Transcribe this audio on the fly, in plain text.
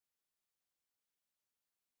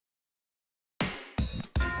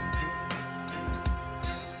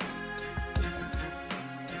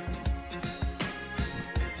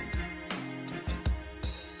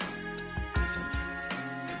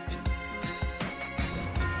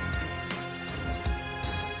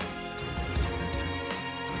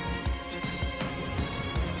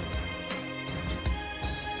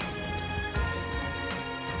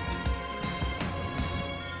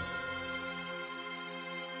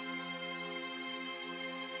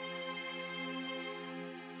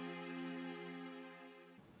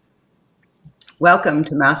Welcome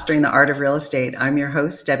to Mastering the Art of Real Estate. I'm your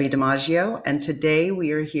host, Debbie DiMaggio, and today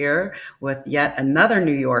we are here with yet another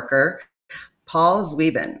New Yorker, Paul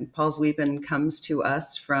Zweben. Paul Zweben comes to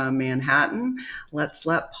us from Manhattan. Let's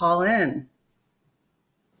let Paul in.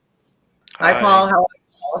 Hi, Hi, Paul. How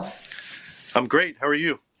are you? I'm great. How are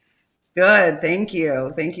you? Good. Thank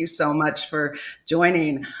you. Thank you so much for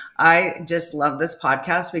joining. I just love this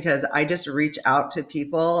podcast because I just reach out to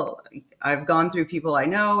people. I've gone through people I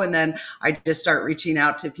know, and then I just start reaching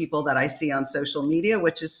out to people that I see on social media,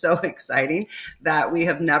 which is so exciting that we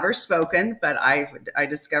have never spoken, but I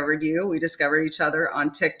discovered you. We discovered each other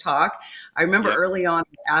on TikTok. I remember Yep. early on,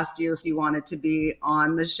 I asked you if you wanted to be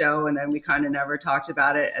on the show, and then we kind of never talked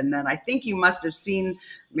about it. And then I think you must have seen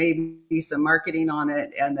maybe some marketing on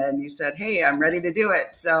it. And then you said, hey, I'm ready to do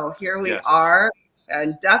it. So here we Yes. are.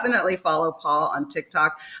 And definitely follow Paul on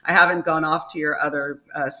TikTok. I haven't gone off to your other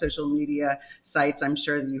social media sites. I'm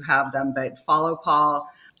sure you have them, but follow Paul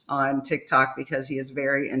on TikTok because he is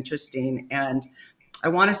very interesting. And I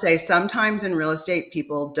want to say sometimes in real estate,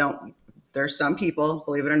 people don't, there's some people,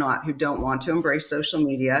 believe it or not, who don't want to embrace social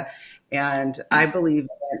media. And I believe,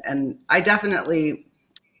 and I definitely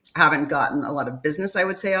haven't gotten a lot of business, I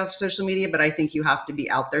would say, off social media, but I think you have to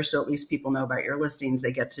be out there so at least people know about your listings.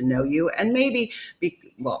 They get to know you, and maybe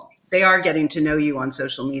well, they are getting to know you on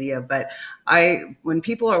social media. But when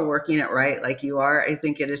people are working it right, like you are, I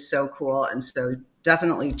think it is so cool. And so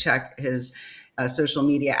definitely check his social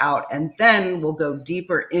media out, and then we'll go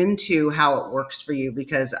deeper into how it works for you,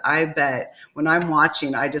 because I bet when I'm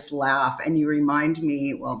watching, I just laugh and you remind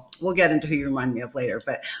me. Well, we'll get into who you remind me of later,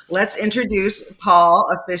 but let's introduce Paul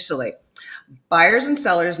officially. Buyers and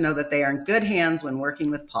sellers know that they are in good hands when working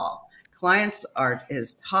with Paul. Clients are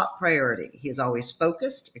his top priority. He is always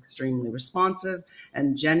focused, extremely responsive,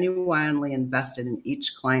 and genuinely invested in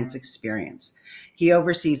each client's experience. He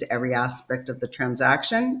oversees every aspect of the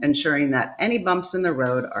transaction, ensuring that any bumps in the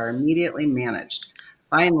road are immediately managed.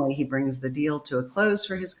 Finally, he brings the deal to a close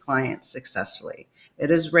for his client successfully.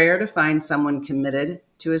 It is rare to find someone committed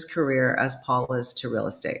to his career as Paul is to real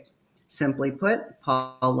estate. Simply put,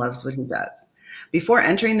 Paul loves what he does. Before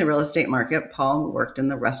entering the real estate market, Paul worked in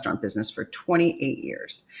the restaurant business for 28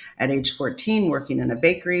 years. At age 14, working in a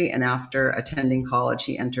bakery, and after attending college,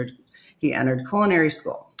 he entered culinary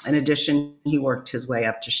school. In addition, he worked his way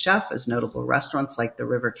up to chef as notable restaurants like the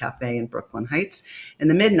River Cafe in Brooklyn Heights. In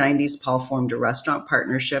the mid 90s, Paul formed a restaurant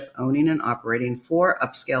partnership owning and operating 4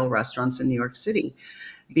 upscale restaurants in New York City: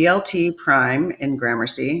 BLT Prime in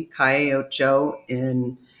Gramercy, Calle Ocho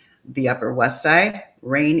in the Upper West Side,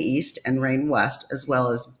 Rain East and Rain West, as well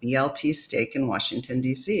as BLT Steak in Washington,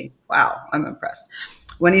 D.C. Wow, I'm impressed.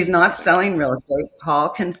 When he's not Thank you. selling real estate, Paul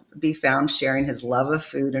can be found sharing his love of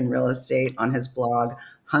food and real estate on his blog,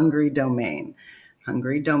 Hungry Domain,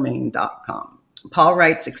 hungrydomain.com. Paul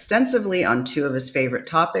writes extensively on 2 of his favorite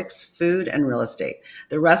topics, food and real estate.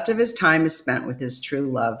 The rest of his time is spent with his true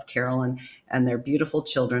love, Carolyn, and their beautiful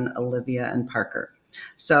children, Olivia and Parker.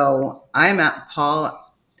 So I'm at Paul.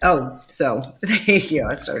 Oh, so thank you.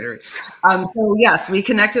 I started. So yes, we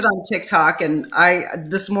connected on TikTok, and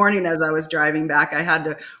this morning as I was driving back, I had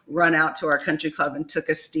to run out to our country club and took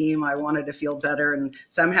a steam. I wanted to feel better, and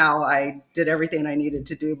somehow I did everything I needed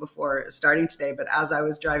to do before starting today. But as I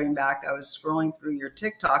was driving back, I was scrolling through your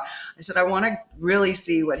TikTok. I said, I want to really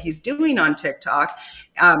see what he's doing on TikTok.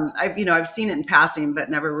 I've seen it in passing, but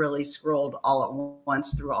never really scrolled all at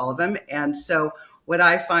once through all of them. And so what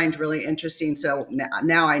I find really interesting, so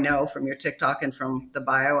now I know from your TikTok and from the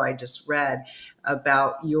bio I just read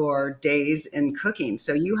about your days in cooking.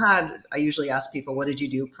 So I usually ask people, what did you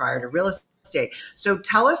do prior to real estate? So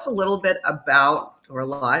tell us a little bit about, or a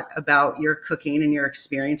lot about your cooking and your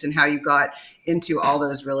experience and how you got into all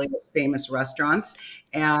those really famous restaurants.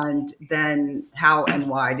 And then how and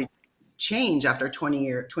why did you change after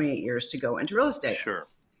 28 years to go into real estate? Sure.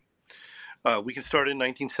 We can start in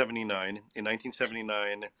 1979. In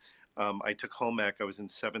 1979, I took home ec. I was in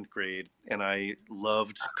 7th grade, and I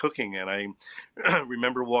loved cooking. And I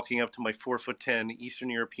remember walking up to my 4'10" Eastern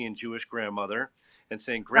European Jewish grandmother and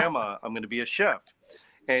saying, "Grandma, I'm going to be a chef."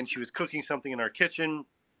 And she was cooking something in our kitchen.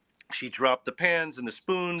 She dropped the pans and the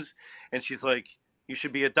spoons, and she's like, "You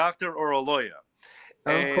should be a doctor or a lawyer."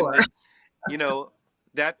 Of And course. you know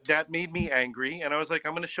that made me angry, and I was like,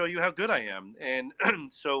 I'm going to show you how good I am. And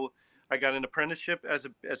so I got an apprenticeship as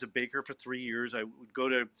a baker for 3 years. I would go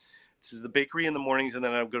to the bakery in the mornings, and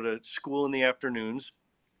then I would go to school in the afternoons,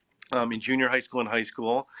 in junior high school and high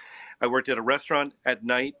school. I worked at a restaurant at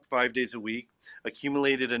night 5 days a week,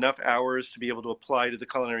 accumulated enough hours to be able to apply to the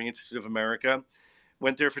Culinary Institute of America.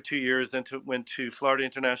 Went there for 2 years, then went to Florida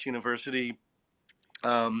International University,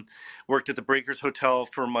 Um, Worked at the Breakers Hotel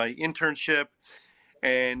for my internship,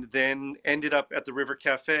 and then ended up at the River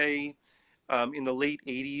Cafe in the late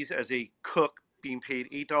 80s as a cook, being paid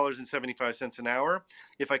 $8.75 an hour.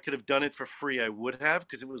 If I could have done it for free, I would have,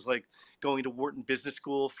 because it was like going to Wharton Business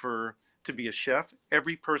School to be a chef.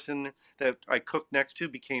 Every person that I cooked next to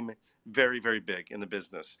became very, very big in the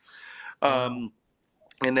business. Wow. Um,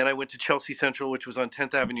 and then I went to Chelsea Central, which was on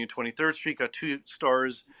 10th Avenue, 23rd Street, got 2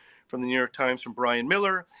 stars from the New York Times from Brian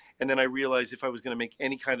Miller. And then I realized if I was going to make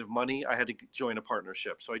any kind of money, I had to join a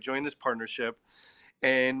partnership. So I joined this partnership,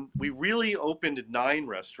 and we really opened 9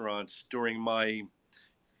 restaurants during my,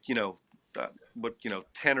 you know,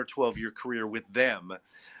 10 or 12-year career with them.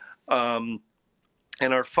 Um,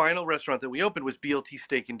 and our final restaurant that we opened was BLT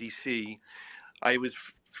Steak in DC. I was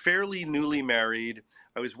fairly newly married.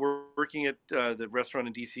 I was working at the restaurant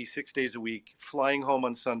in DC 6 days a week, flying home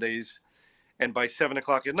on Sundays, and by 7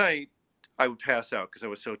 o'clock at night, I would pass out because I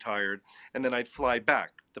was so tired, and then I'd fly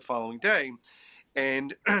back the following day.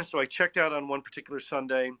 And so I checked out on one particular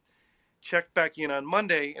Sunday, checked back in on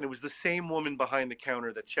Monday, and it was the same woman behind the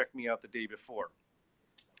counter that checked me out the day before.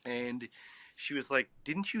 And she was like,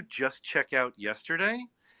 "Didn't you just check out yesterday?"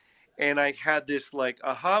 And I had this like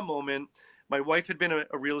aha moment. My wife had been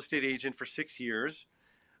a real estate agent for 6 years.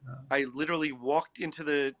 I literally walked into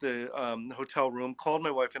the hotel room, called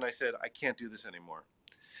my wife, and I said, "I can't do this anymore."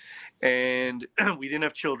 And we didn't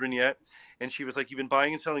have children yet. And she was like, "You've been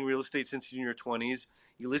buying and selling real estate since you're in your 20s.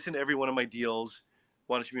 You listen to every one of my deals.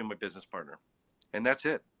 Why don't you be my business partner?" And that's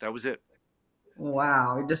it. That was it.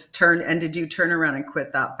 Wow. It just turned, and did you turn around and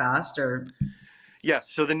quit that fast or? Yeah.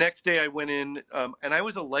 So the next day I went in, and I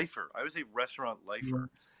was a lifer. I was a restaurant lifer.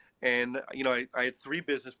 And I had 3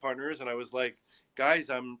 business partners, and I was like, "Guys,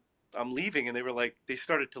 I'm leaving." And they were like, they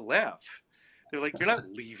started to laugh. They're like, "You're not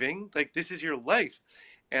leaving. Like, this is your life."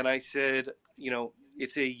 And I said,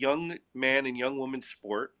 "It's a young man and young woman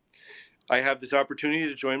sport. I have this opportunity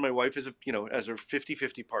to join my wife as a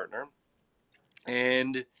 50-50 partner,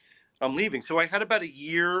 and I'm leaving." So I had about a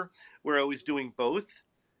year where I was doing both,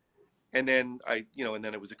 and then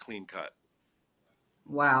it was a clean cut.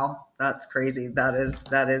 Wow, that's crazy. That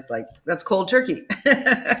is like that's cold turkey.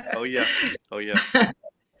 Oh yeah. Oh yeah.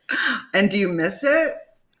 And do you miss it?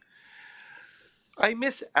 I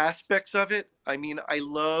miss aspects of it. I mean, I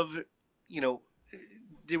love, you know,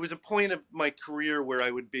 there was a point of my career where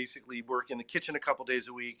I would basically work in the kitchen a couple days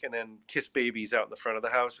a week and then kiss babies out in the front of the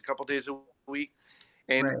house a couple days a week.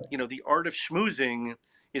 And, Right, the art of schmoozing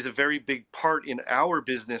is a very big part in our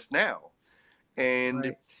business now. And,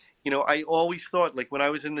 right. I always thought, like, when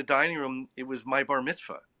I was in the dining room, it was my bar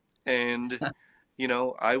mitzvah. And,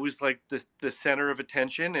 I was like the center of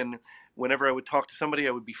attention. And whenever I would talk to somebody,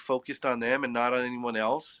 I would be focused on them and not on anyone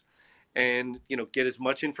else. And, get as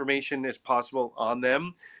much information as possible on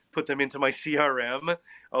them, put them into my CRM.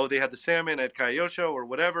 Oh, they had the salmon at Calle Ocho or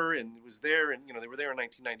whatever, and it was there. And, they were there in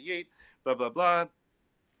 1998, blah, blah, blah.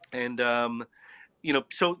 And,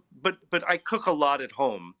 but I cook a lot at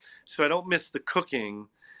home. So I don't miss the cooking.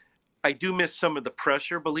 I do miss some of the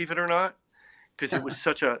pressure, believe it or not, because it was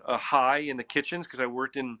such a high in the kitchens, because I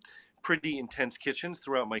worked in pretty intense kitchens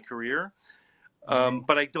throughout my career. Right.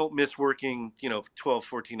 But I don't miss working, 12,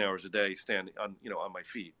 14 hours a day standing on my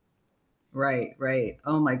feet. Right, right.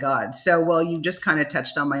 Oh my God. So, well, you just kind of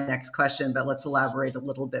touched on my next question, but let's elaborate a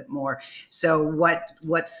little bit more. So,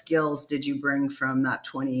 what skills did you bring from that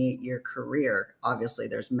 28-year career? Obviously,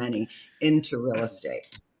 there's many into real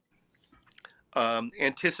estate.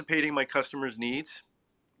 Anticipating my customers' needs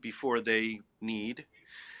before they need,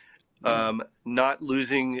 Yeah. not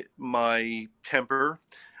losing my temper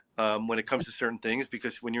when it comes to certain things,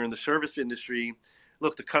 because when you're in the service industry,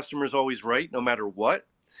 look, the customer is always right no matter what.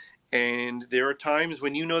 And there are times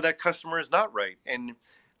when that customer is not right. And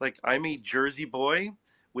like, I'm a Jersey boy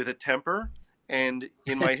with a temper. And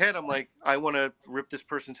in my head, I'm like, I want to rip this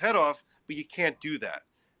person's head off, but you can't do that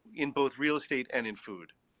in both real estate and in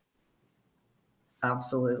food.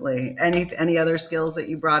 Absolutely. Any other skills that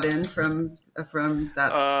you brought in from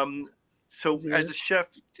that Um, so those as a years? chef,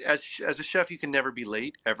 as a chef, you can never be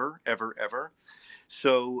late, ever, ever, ever.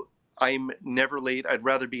 So I'm never late. I'd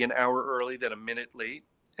rather be an hour early than a minute late.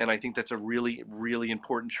 And I think that's a really, really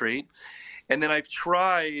important trait. And then I've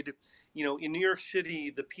tried, in New York City,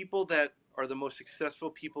 the people that are the most successful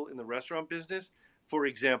people in the restaurant business, for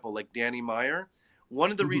example, like Danny Meyer, one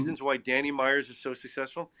of the Hmm. reasons why Danny Myers is so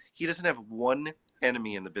successful, he doesn't have one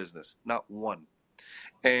enemy in the business, not one.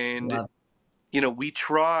 And, Love. we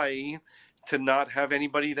try to not have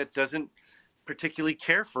anybody that doesn't particularly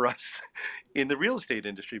care for us in the real estate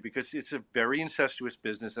industry, because it's a very incestuous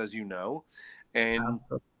business, as you know. And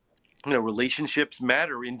Absolutely. relationships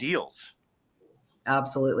matter in deals.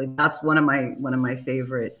 Absolutely. That's one of my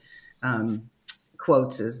favorite um,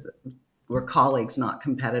 quotes is we're colleagues, not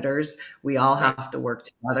competitors. We all Right. have to work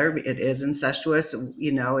together. It is incestuous.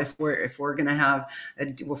 You know, if we're going to have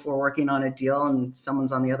if we're working on a deal and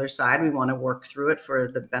someone's on the other side, we want to work through it for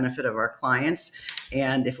the benefit of our clients.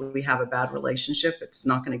 And if we have a bad relationship, it's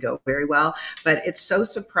not going to go very well. But it's so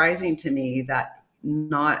surprising to me that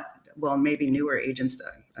not well, maybe newer agents,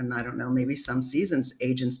 and I don't know, maybe some seasoned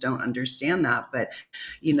agents don't understand that. But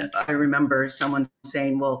you know, I remember someone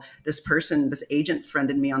saying, well, this agent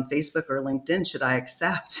friended me on Facebook or LinkedIn. Should I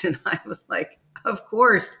accept? And I was like, of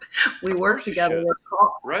course, we Of work course you together. should.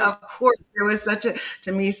 Right. Of course, it was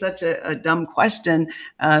to me, such a dumb question.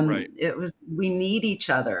 Right. It was, we need each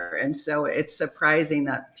other. And so it's surprising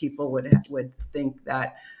that people would think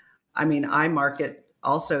that. I mean, I market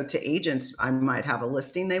also to agents. I might have a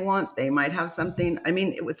listing they want. They might have something. I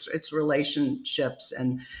mean, it's relationships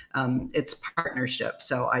and it's partnership.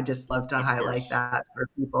 So I just love to Of highlight course. that for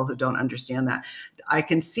people who don't understand that. I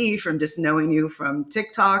can see from just knowing you from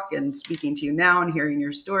TikTok and speaking to you now and hearing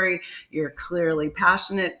your story, you're clearly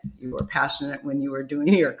passionate. You were passionate when you were doing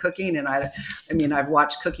your cooking, and I mean, I've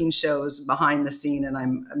watched cooking shows behind the scene, and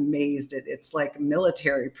I'm amazed. It's like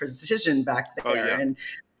military precision back Oh there, yeah, and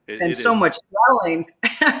it so is. much yelling.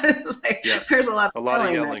 It's like there's Yes. a lot of A lot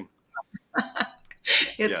of yelling that yelling.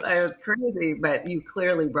 Yes. it's crazy, but you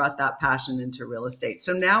clearly brought that passion into real estate.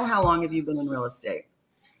 So now, how long have you been in real estate?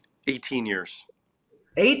 18 years.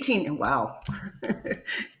 18. Wow.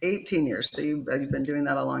 18 years. So you've been doing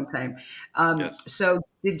that a long time. Yes. So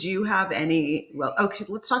did you have any, well, okay,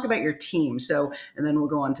 let's talk about your team. So, and then we'll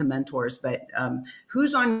go on to mentors, but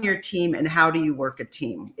who's on your team and how do you work a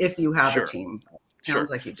team if you have a Sure. team? Sure.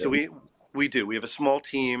 Sounds like you So do. we do. We have a small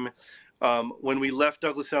team. When we left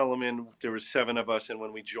Douglas Elliman, there were 7 of us, and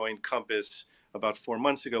when we joined Compass about 4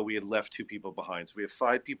 months ago, we had left 2 people behind. So we have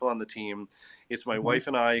 5 people on the team. It's my Mhm. wife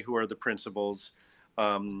and I who are the principals.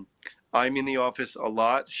 Um, I'm in the office a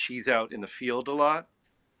lot. She's out in the field a lot.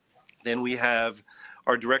 Then we have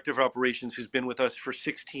our director of operations who's been with us for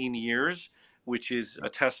 16 years, which is a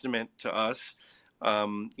testament to us.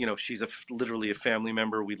 She's literally a family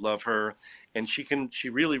member. We love her, and she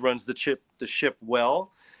really runs the ship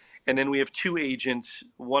well. And then we have 2 agents,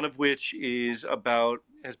 one of which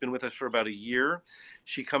has been with us for about a year.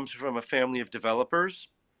 She comes from a family of developers,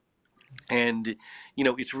 and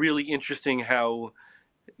it's really interesting how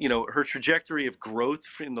her trajectory of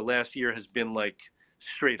growth in the last year has been like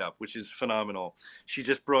straight up, which is phenomenal. She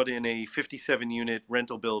just brought in a 57 unit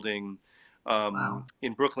rental building Wow.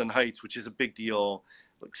 in Brooklyn Heights, which is a big deal.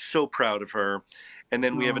 Like, so proud of her. And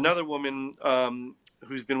then we have Oh, another woman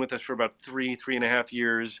who's been with us for about 3.5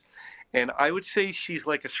 years, and I would say she's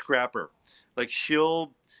like a scrapper. Like,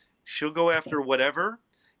 she'll go after whatever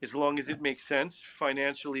as long as it makes sense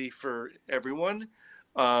financially for everyone.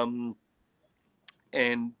 Um,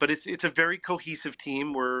 and but it's a very cohesive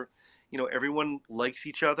team where everyone likes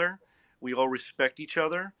each other. We all respect each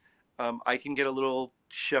other. I can get a little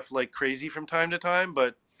chef like crazy from time to time,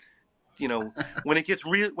 but you know when it gets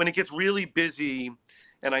really busy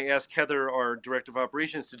and I ask Heather, our director of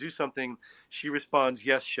operations, to do something, she responds,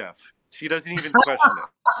 yes chef. She doesn't even question it.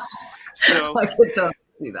 So I could totally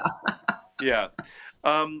see that. yeah.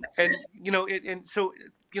 And so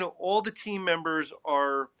all the team members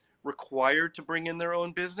are required to bring in their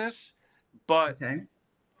own business, but Okay.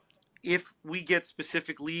 if we get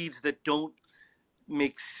specific leads that don't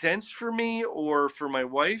make sense for me or for my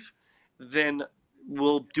wife, then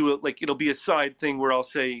we'll do it. Like, it'll be a side thing where I'll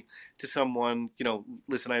say to someone,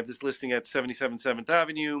 listen, I have this listing at 77 7th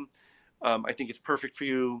Avenue. I think it's perfect for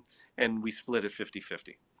you. And we split it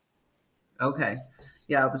 50-50. Okay.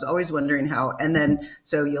 Yeah, I was always wondering how, and then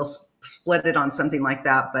so you'll split it on something like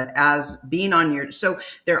that. But as being on your, so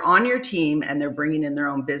they're on your team and they're bringing in their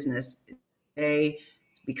own business. They,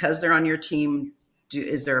 because they're on your team,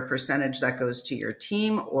 is there a percentage that goes to your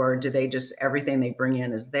team, or do they just everything they bring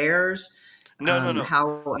in is theirs? No, no, no,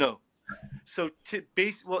 How? no. So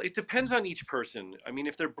well, it depends on each person. I mean,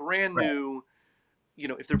 if they're brand Right. new,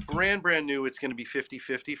 if they're brand new, it's going to be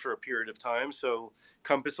 50-50 for a period of time. So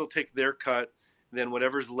Compass will take their cut, then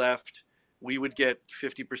whatever's left, we would get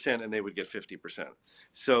 50% and they would get 50%.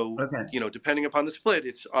 So, Okay. depending upon the split,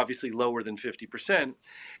 it's obviously lower than 50%.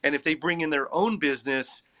 And if they bring in their own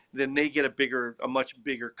business, then they get a much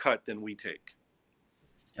bigger cut than we take.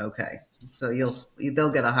 Okay. So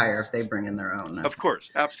they'll get a higher if they bring in their own then. Of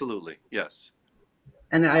course, absolutely. Yes.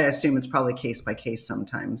 And I assume it's probably case by case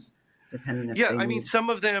sometimes. depending if Yeah, they I mean, need. some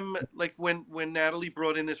of them, like when Natalie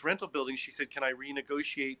brought in this rental building, she said, "Can I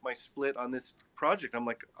renegotiate my split on this project?" I'm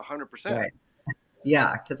like, 100%. Right.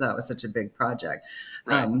 Yeah, because that was such a big project.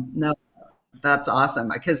 Right. No, that's awesome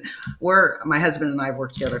because my husband and I have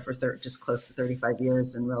worked together for just close to 35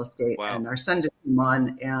 years in real estate, Wow. and our son just came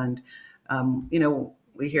on, and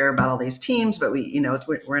we hear about all these teams, but we're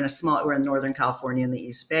we're in Northern California in the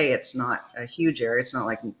East Bay. It's not a huge area. It's not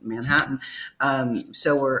like Manhattan.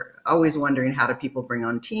 So we're always wondering, how do people bring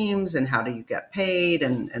on teams, and how do you get paid,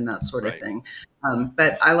 and that sort of Right. thing.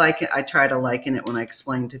 But I like it. I try to liken it when I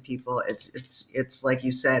explain to people. It's like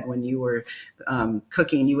you said, when you were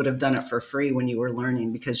cooking, you would have done it for free when you were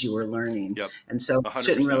learning, because you were learning. Yep. And so it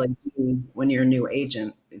shouldn't 100%. really be when you're a new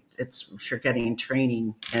agent. It's if you're getting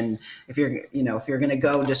training, and if you're going to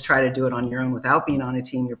go just try to do it on your own without being on a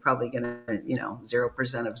team, you're probably going to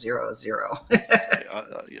 0% of zero is zero.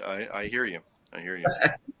 I hear you. I hear you.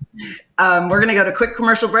 We're going to go to a quick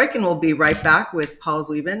commercial break, and we'll be right back with Paul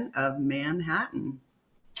Zweben of Manhattan.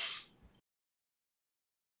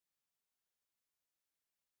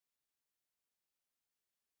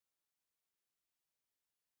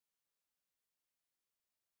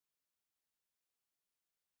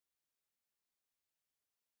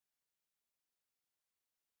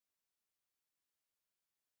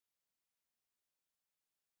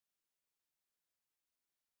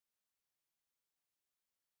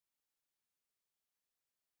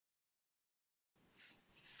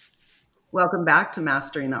 Welcome back to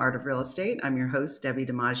Mastering the Art of Real Estate. I'm your host, Debbie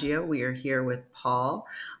DiMaggio. We are here with Paul.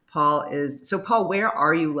 Paul, where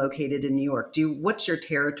are you located in New York? What's your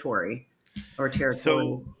territory or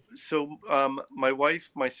territories? My wife,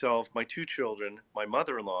 myself, my two children, my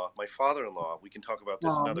mother-in-law, my father-in-law. We can talk about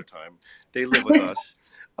this another Um, time. They live with us.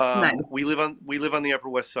 nice. We live on the Upper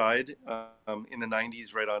West Side, in the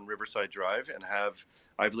 '90s, right on Riverside Drive, and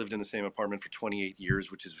I've lived in the same apartment for 28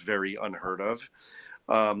 years, which is very unheard of.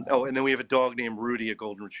 And then we have a dog named Rudy, a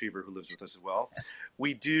golden retriever, who lives with us as well.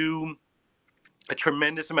 We do a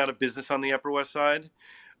tremendous amount of business on the Upper West Side,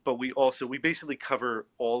 but we basically cover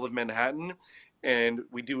all of Manhattan, and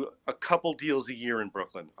we do a couple deals a year in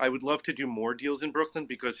Brooklyn. I would love to do more deals in Brooklyn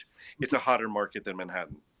because it's a hotter market than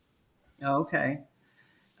Manhattan. Okay.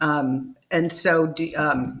 And so,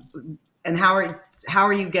 and how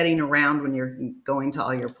are you getting around when you're going to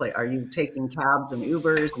all your place? Are you taking cabs and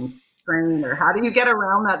Ubers and train, or how do you get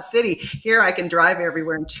around that city? Here, I can drive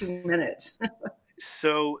everywhere in 2 minutes.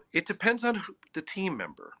 So it depends on the team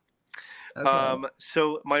member. Okay.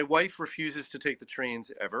 So my wife refuses to take the trains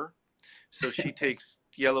ever. So she takes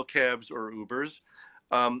yellow cabs or Ubers.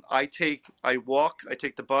 I walk, I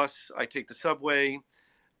take the bus, I take the subway.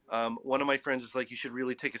 One of my friends is like, "You should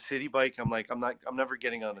really take a city bike." I'm like, I'm never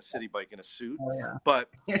getting on a city bike in a suit. Oh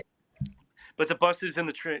yeah. But the buses and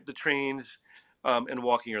the trains, and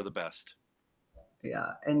walking are the best.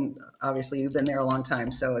 Yeah. And obviously you've been there a long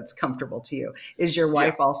time, so it's comfortable to you. Is your Yeah.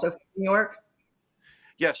 wife also from New York?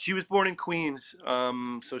 Yes, she was born in Queens,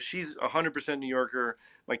 so she's 100% New Yorker.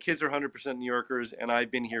 My kids are 100% New Yorkers, and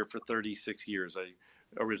I've been here for 36 years. I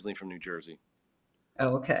originally from New Jersey.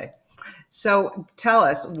 Oh, okay. So tell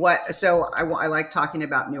us what. I like talking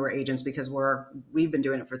about newer agents because we've been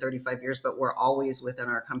doing it for 35 years, but we're always within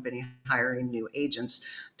our company hiring new agents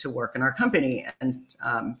to work in our company, and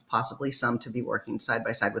possibly some to be working side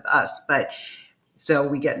by side with us. But so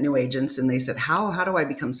we get new agents, and they said, how do I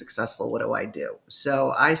become successful? What do I do?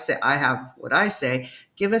 So I say, I have what I say: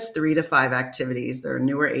 give us 3 to 5 activities. They're a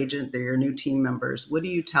newer agent, they're your new team members. What do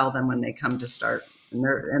you tell them when they come to start? And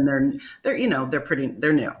they're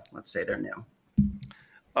new. Let's say they're new.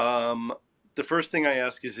 Um, the first thing I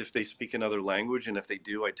ask is if they speak another language, and if they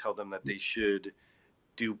do, I tell them that they should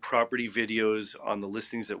do property videos on the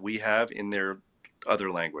listings that we have in their other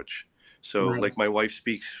language. So, like, Nice. my wife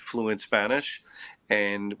speaks fluent Spanish,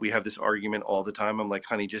 and we have this argument all the time. I'm like,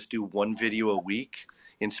 "Honey, just do one video a week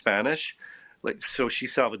in Spanish." Like, so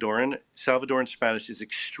she's Salvadoran. Salvadoran Spanish is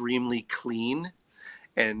extremely clean,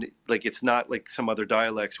 and like it's not like some other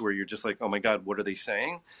dialects where you're just like, "Oh my God, what are they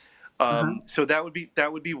saying?" Uh-huh. So that would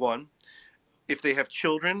be one. If they have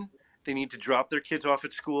children, they need to drop their kids off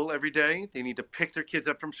at school every day. They need to pick their kids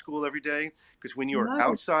up from school every day, because when you are Nice.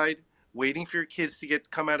 outside waiting for your kids to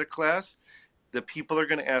come out of class, the people are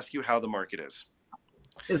going to ask you how the market is.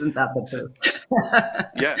 Isn't that the So, truth?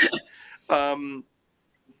 yes. Um,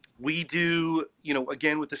 we do,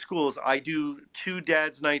 again, with the schools, I do 2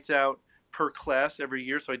 dads' nights out per class every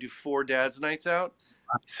year. So I do 4 dads' nights out.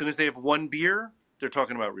 As soon as they have one beer, they're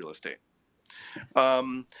talking about real estate.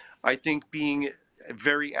 Um, I think being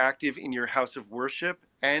very active in your house of worship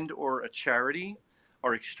and or a charity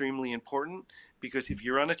are extremely important, because if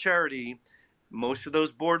you're on a charity, most of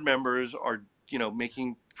those board members are,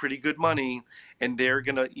 making pretty good money, and they're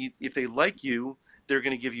going to, if they like you, they're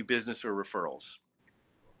going to give you business or referrals.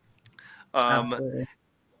 Um, Absolutely.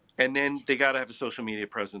 and then they got to have a social media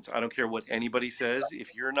presence. I don't care what anybody says.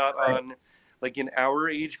 If you're not Right. on, like in our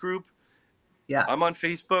age group, Yeah. I'm on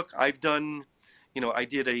Facebook. I've done, I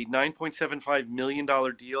did a $9.75 million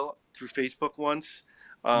deal through Facebook once.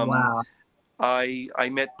 Um, Wow. I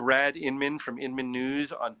met Brad Inman from Inman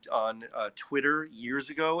News on Twitter years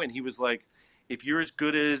ago, and he was like, "If you're as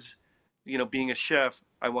good as, being a chef,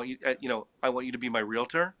 I want you, I want you to be my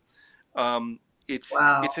realtor." Um,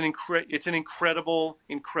 Wow. it's an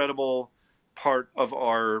incredible part of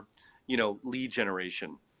our, lead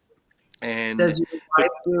generation. And Does your but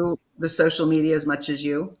wife do the social media as much as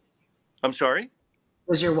you? I'm sorry.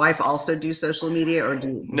 Does your wife also do social media, or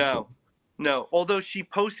do No, no. Although she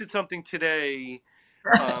posted something today,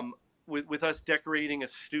 um, with us decorating a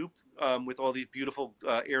stoop, with all these beautiful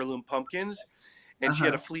heirloom pumpkins, and she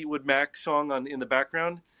had a uh-huh. Fleetwood Mac song on in the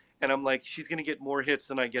background, and I'm like, she's gonna get more hits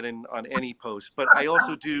than I get in on any post. But I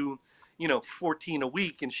also do, 14 a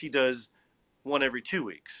week, and she does one every 2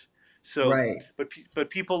 weeks. So, Right. but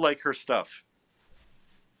people like her stuff.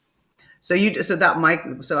 So that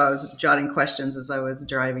mic. So I was jotting questions as I was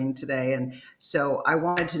driving today, and so I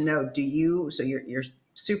wanted to know: do you? So you're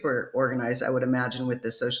super organized, I would imagine, with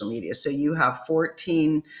the social media. So you have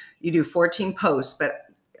 14. You do 14 posts, but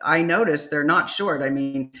I noticed they're not short. I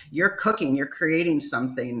mean, you're cooking, you're creating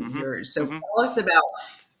something. Hmm. You're so Hmm. tell us about.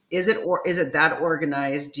 Is it that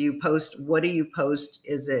organized? Do you post? What do you post?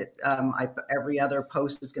 Is it every other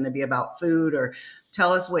post is going to be about food, or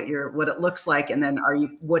tell us what it looks like, and then are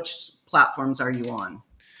you which platforms are you on?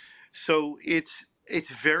 So it's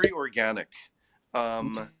very organic.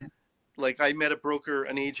 Um, Okay. like I met a broker,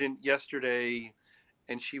 an agent yesterday,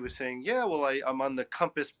 and she was saying, "Yeah, well, I'm on the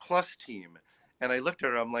Compass Plus team." And I looked at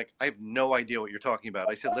her. I'm like, "I have no idea what you're talking about."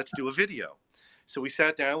 I said, "Let's do a video." So we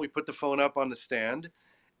sat down. We put the phone up on the stand,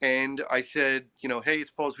 and I said, "Hey, it's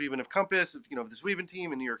Paul Zweben of Compass, of the Zweben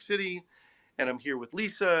team in New York City, and I'm here with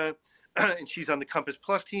Lisa, and she's on the Compass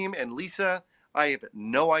Plus team. And Lisa, I have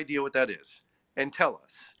no idea what that is, and tell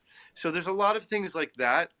us." So there's a lot of things like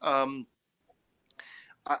that.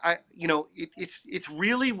 It's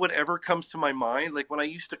really whatever comes to my mind. Like when I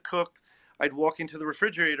used to cook, I'd walk into the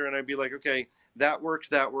refrigerator and I'd be like, okay, that works,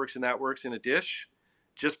 and that works in a dish.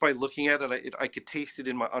 Just by looking at it, I could taste it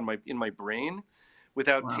in my brain,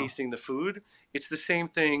 without Wow. tasting the food. It's the same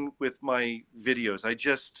thing with my videos. I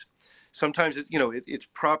just sometimes it's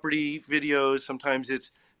property videos, sometimes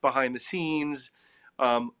it's behind the scenes.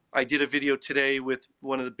 I did a video today with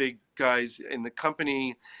one of the big guys in the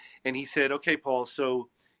company, and he said, "Okay, Paul, so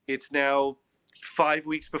it's now 5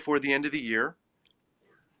 weeks before the end of the year.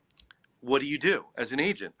 What do you do as an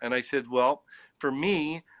agent?" And I said, "Well, for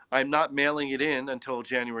me, I'm not mailing it in until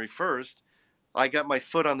January 1st. I got my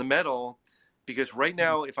foot on the metal, because right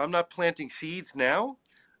now, if I'm not planting seeds now,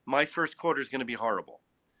 my first quarter is going to be horrible.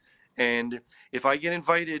 And if I get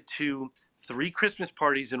invited to 3 Christmas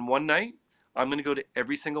parties in one night, I'm going to go to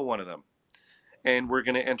every single one of them. And we're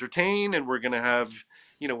going to entertain, and we're going to have,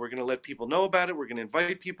 we're going to let people know about it. We're going to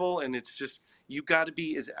invite people. And it's just, you got to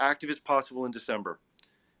be as active as possible in December,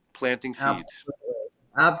 planting seeds." Absolutely.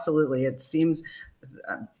 Absolutely. It seems,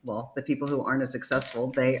 well, the people who aren't as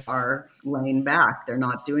successful, they are laying back. They're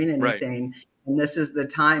not doing Right. anything. And this is the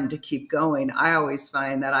time to keep going. I always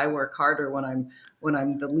find that I work harder when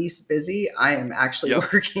I'm the least busy. I am actually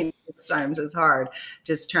Yep. working 6 times as hard,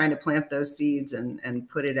 just trying to plant those seeds and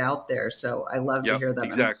put it out there. So I love to Yep. hear that. I'm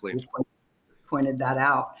glad Exactly. you pointed that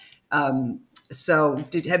out. So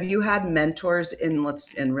have you had mentors in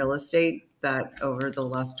real estate that over the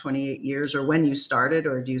last 28 years, or when you started,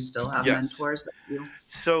 or do you still have Yes. mentors that you?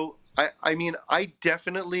 So I mean, I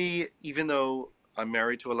definitely, even though I'm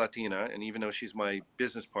married to a Latina, and even though she's my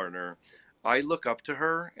business partner, I look up to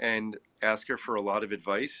her and ask her for a lot of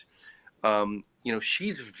advice.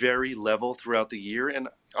 She's very level throughout the year, and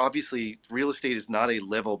obviously, real estate is not a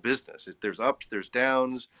level business. There's ups, there's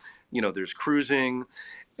downs, there's cruising,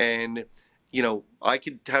 and I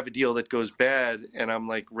could have a deal that goes bad, and I'm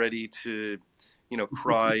like ready to,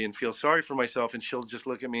 cry and feel sorry for myself, and she'll just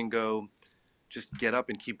look at me and go, "Just get up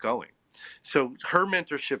and keep going." So her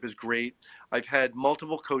mentorship is great. I've had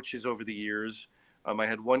multiple coaches over the years. I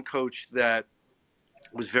had one coach that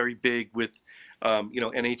was very big with,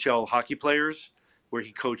 NHL hockey players, where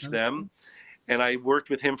he coached them. And I worked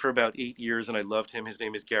with him for about 8 years, and I loved him. His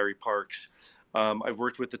name is Gary Parks. I've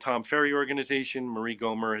worked with the Tom Ferry organization. Marie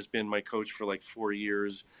Gomer has been my coach for like 4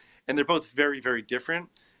 years. And they're both very, very different,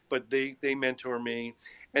 but they mentor me.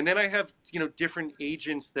 And then I have, different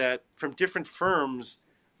agents that from different firms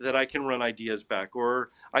that I can run ideas back, or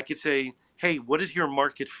I could say, hey, what does your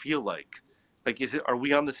market feel like? Like, are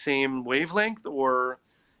we on the same wavelength, or,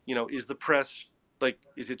 is the press, like,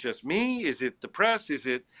 is it just me? Is it the press? Is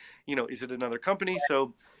it another company?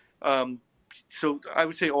 Um, so I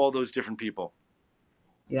would say all those different people.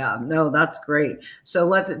 Yeah, no, that's great. So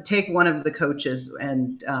let's take one of the coaches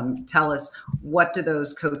and tell us, what do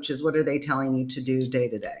those coaches, what are they telling you to do day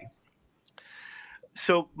to day?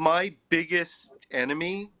 So my biggest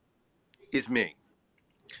enemy is me.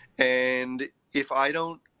 And if I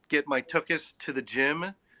don't get my tuchus to the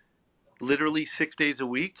gym literally 6 days a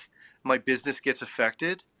week, my business gets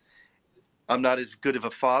affected. I'm not as good of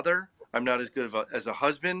a father. I'm not as good as a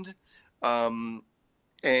husband. Um,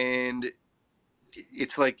 and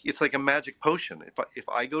it's like a magic potion. If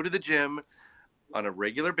I go to the gym on a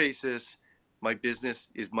regular basis, my business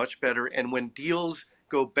is much better. And when deals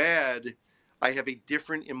go bad, I have a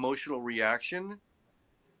different emotional reaction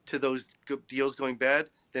to those deals going bad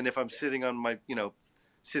than if I'm sitting in my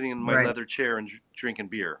Right. leather chair and drinking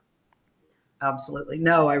beer. Absolutely.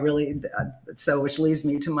 No, I really, so which leads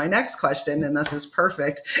me to my next question, and this is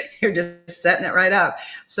perfect. You're just setting it right up.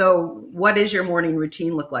 So, what is your morning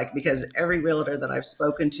routine look like? Because every realtor that I've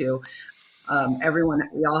spoken to, everyone,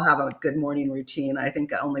 we all have a good morning routine. I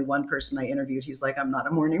think only one person I interviewed, he's like, I'm not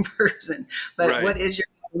a morning person. But Right. what is your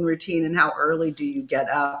morning routine, and how early do you get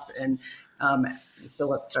up? And um, so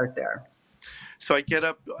let's start there. So I get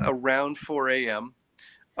up around 4 a.m.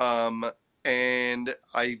 Um, and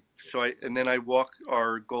then I walk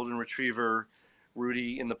our golden retriever,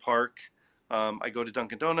 Rudy, in the park. I go to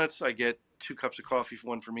Dunkin' Donuts. I get 2 cups of coffee,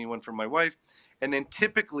 one for me, one for my wife. And then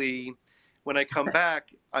typically, when I come back,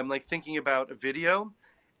 I'm like thinking about a video,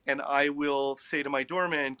 and I will say to my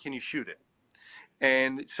doorman, "Can you shoot it?"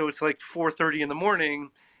 And so it's like 4:30 in the morning,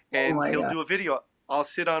 Oh and my he'll God. do a video. I'll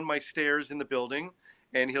sit on my stairs in the building,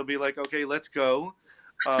 and he'll be like, "Okay, let's go."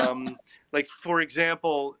 um, like, for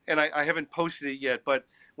example, and I haven't posted it yet, but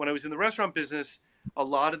when I was in the restaurant business, a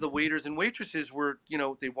lot of the waiters and waitresses were,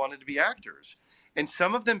 they wanted to be actors, and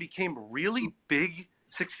some of them became really big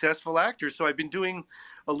successful actors. So I've been doing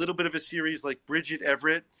a little bit of a series like Bridget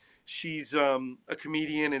Everett. She's a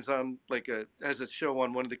comedian, is on like has a show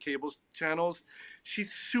on one of the cable channels.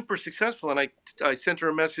 She's super successful, and I sent her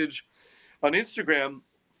a message on Instagram,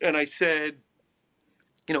 and I said,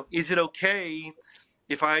 is it okay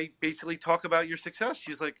if I basically talk about your success?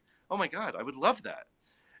 She's like, oh my God, I would love that.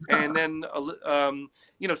 And then,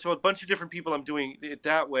 so a bunch of different people, I'm doing it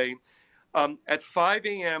that way. At 5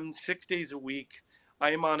 a.m., 6 days a week,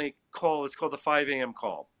 I am on a call. It's called the 5 a.m.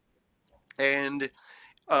 call. And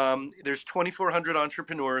there's 2,400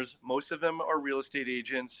 entrepreneurs. Most of them are real estate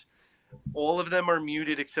agents. All of them are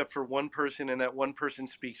muted except for one person, and that one person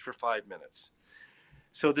speaks for 5 minutes.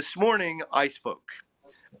 So this morning I spoke.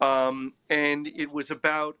 And it was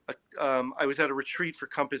about, I was at a retreat for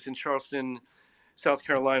Compass in Charleston, South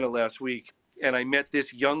Carolina last week, and I met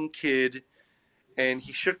this young kid, and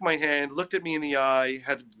he shook my hand, looked at me in the eye,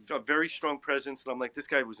 had a very strong presence, and I'm like, this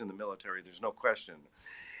guy was in the military, there's no question.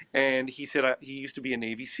 And he said he used to be a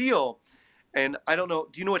Navy SEAL, and I don't know,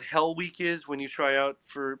 do you know what Hell Week is when you try out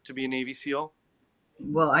to be a Navy SEAL?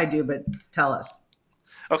 Well, I do, but tell us.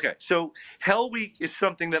 Okay, so Hell Week is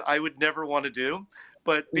something that I would never want to do,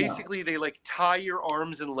 but No. basically they like tie your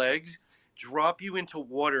arms and legs, drop you into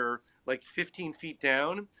water like 15 feet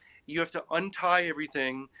down. You have to untie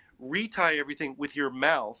everything, retie everything with your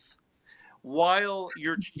mouth, while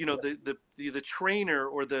you're, the trainer,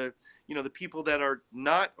 or the people that are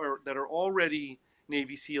not, or that are already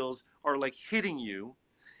Navy SEALs, are like hitting you.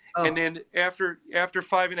 And Oh, then after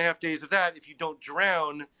 5.5 days of that, if you don't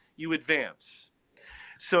drown, you advance.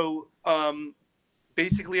 So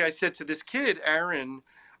basically, I said to this kid, Aaron,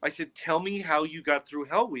 I said, tell me how you got through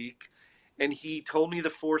Hell Week. And he told me the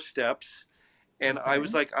 4 steps. And I okay.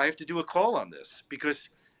 was like, I have to do a call on this, because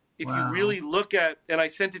if you Wow. really look at, and I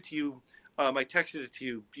sent it to you, I texted it to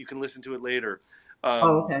you, you can listen to it later, Oh,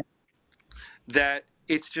 um, okay. that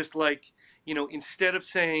it's just like, instead of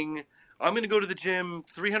saying, I'm going to go to the gym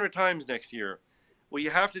 300 times next year, what you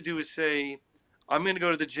have to do is say, I'm going to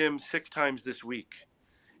go to the gym 6 times this week.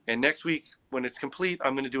 And next week, when it's complete,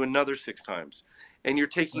 I'm going to do another 6 times. And you're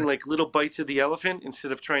taking Right. like little bites of the elephant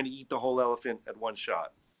instead of trying to eat the whole elephant at one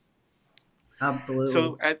shot.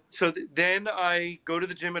 Absolutely. So then I go to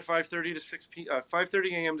the gym at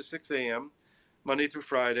 5:30 a.m. to 6 a.m. Monday through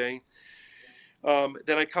Friday.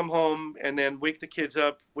 Then I come home and then wake the kids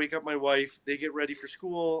up, wake up my wife. They get ready for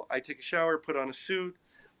school. I take a shower, put on a suit,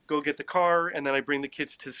 go get the car, and then I bring the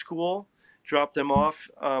kids to school. drop them off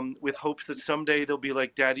with hopes that someday they'll be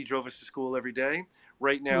like, Daddy drove us to school every day.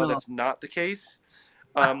 Right now, Oh. that's not the case.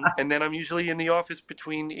 And then I'm usually in the office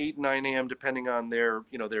between 8 and 9 a.m. depending on their,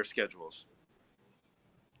 their schedules.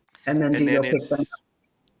 And then do And you go then pick them up?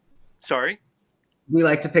 sorry. We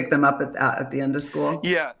like to pick them up at the end of school.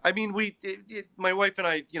 Yeah, I mean, my wife and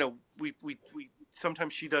I, we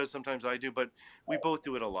sometimes she does, sometimes I do, but we both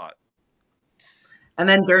do it a lot. And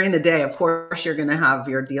then during the day, of course, you're going to have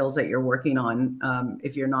your deals that you're working on.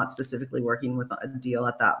 If you're not specifically working with a deal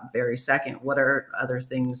at that very second, what are other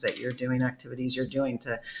things that you're doing, activities you're doing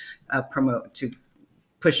to promote, to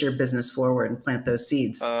push your business forward and plant those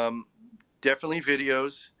seeds? Definitely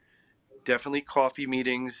videos, definitely coffee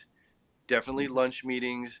meetings, definitely lunch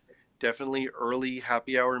meetings, definitely early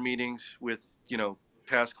happy hour meetings with,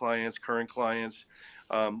 past clients, current clients.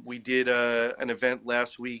 We did an event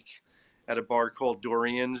last week at a bar called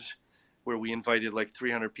Dorian's where we invited like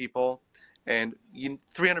 300 people. And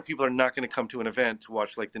 300 people are not going to come to an event to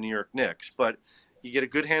watch like the New York Knicks, but you get a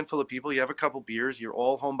good handful of people, you have a couple beers, you're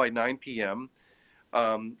all home by 9 p.m.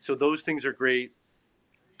 So those things are great.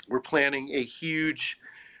 We're planning a huge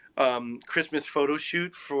Christmas photo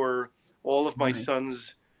shoot for all of my Nice.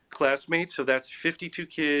 son's classmates. So that's 52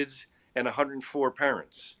 kids and 104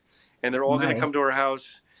 parents. And they're all going to Nice. come to our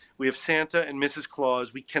house. We have Santa and Mrs.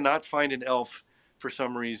 Claus. We cannot find an elf for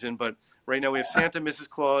some reason, but right now we have Santa, Mrs.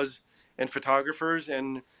 Claus, and photographers.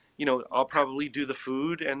 And, I'll probably do the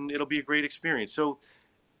food and it'll be a great experience. So,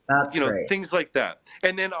 That's great. things like that.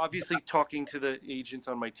 And then obviously talking to the agents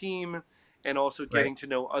on my team and also Right. getting to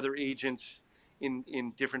know other agents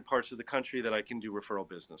in different parts of the country that I can do referral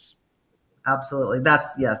business. Absolutely.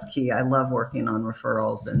 That's, yes, key. I love working on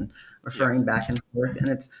referrals and Yeah. referring back and forth. And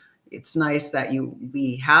it's nice that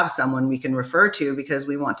we have someone we can refer to because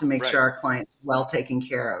we want to make sure Right. our client is well taken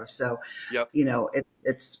care of. So, Yep.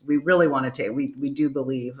 we really want to take, we do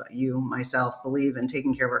believe, myself believe in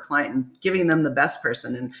taking care of our client and giving them the best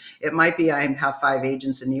person. And it might be, I have 5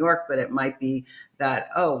 agents in New York, but it might be that,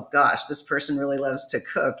 oh gosh, this person really loves to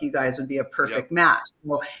cook. You guys would be a perfect Yep. match.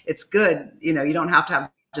 Well, it's good. You don't have to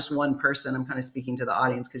have just one person. I'm kind of speaking to the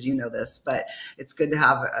audience because you know this, but it's good to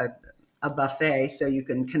have a buffet so you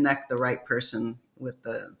can connect the right person with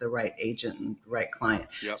the right agent and right client.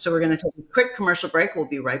 Yep. So we're going to take a quick commercial break. We'll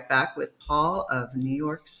be right back with Paul of New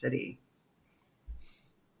York City.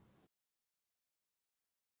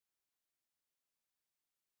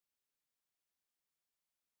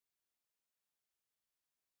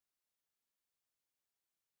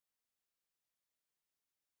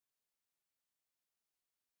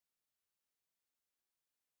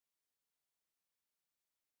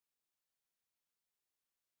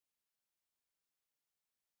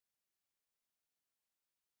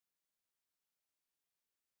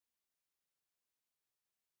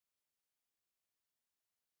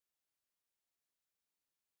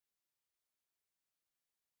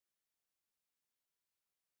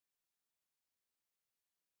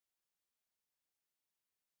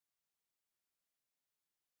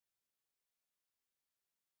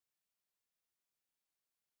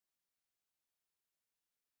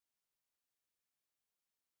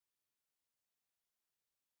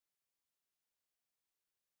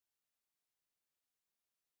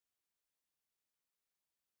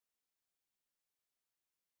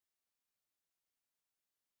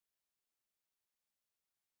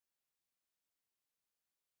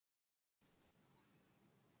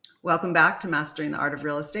 Welcome back to Mastering the Art of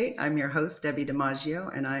Real Estate. I'm your host, Debbie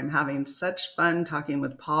DiMaggio, and I'm having such fun talking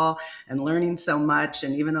with Paul and learning so much.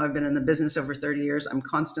 And even though I've been in the business over 30 years, I'm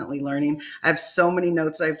constantly learning. I have so many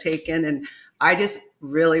notes I've taken, and I just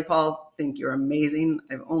really, Paul, think you're amazing.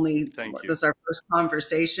 Thank you. This is our first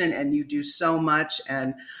conversation, and you do so much.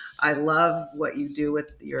 And I love what you do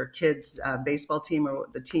with your kids' baseball team, or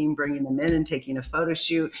the team, bringing them in and taking a photo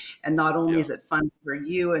shoot. And not only is it fun for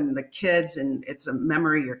you and the kids, and it's a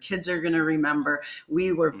memory your kids are going to remember.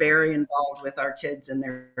 We were very involved with our kids and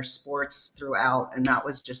their sports throughout, and that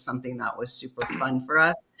was just something that was super fun for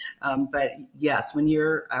us. But yes, when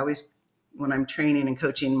I'm training and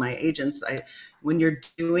coaching my agents, when you're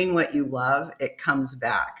doing what you love, it comes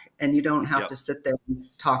back, and you don't have to sit there and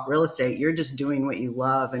talk real estate. You're just doing what you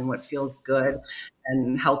love and what feels good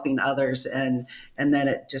and helping others. And then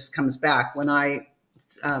it just comes back. When I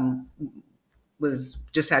had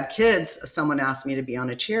kids, someone asked me to be on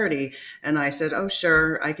a charity, and I said, oh,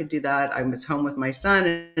 sure, I could do that. I was home with my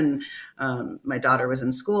son, and my daughter was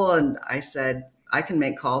in school, and I said, I can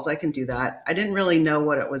make calls. I can do that. I didn't really know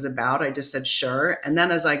what it was about. I just said, sure. And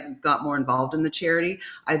then as I got more involved in the charity,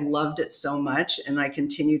 I loved it so much, and I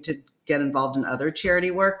continued to get involved in other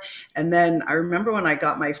charity work. And then I remember when I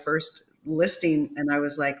got my first listing, and I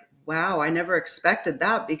was like, wow, I never expected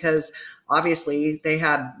that, because obviously they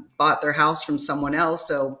had bought their house from someone else,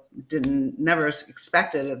 so didn't never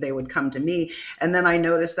expected that they would come to me. And then I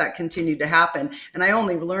noticed that continued to happen, and I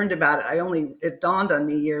only learned about it. It dawned on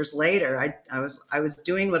me years later. I was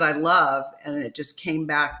doing what I love, and it just came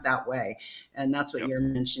back that way. And that's what Yep. you're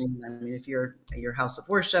mentioning. I mean, if you're at your house of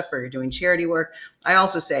worship or you're doing charity work, I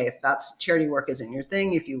also say, if that's charity work isn't your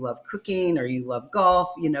thing, if you love cooking or you love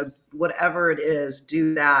golf, whatever it is,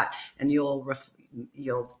 do that, and you'll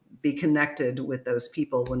be connected with those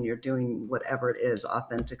people when you're doing whatever it is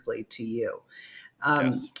authentically to you.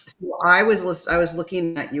 Yes. So I was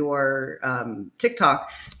looking at your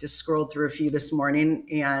TikTok, just scrolled through a few this morning,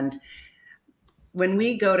 and when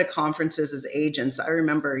we go to conferences as agents, I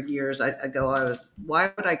remember years ago,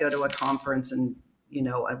 why would I go to a conference and,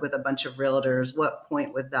 with a bunch of realtors? What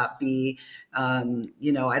point would that be? I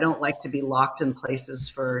don't like to be locked in places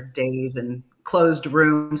for days and closed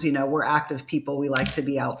rooms. We're active people. We like to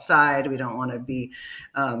be outside. We don't want to be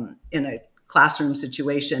in a classroom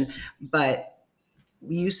situation. But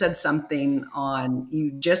you said something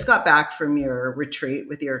you just got back from your retreat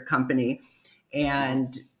with your company,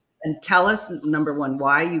 Hmm. and tell us, number one,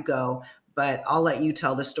 why you go, but I'll let you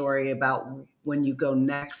tell the story about when you go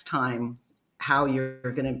next time, how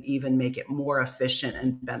you're going to even make it more efficient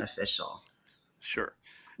and beneficial. Sure.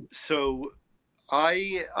 So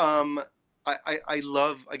I I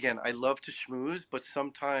love, again, I love to schmooze, but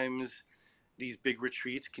sometimes these big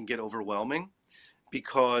retreats can get overwhelming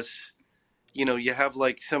because you have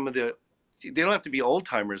like some of they don't have to be old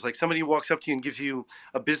timers. Like somebody walks up to you and gives you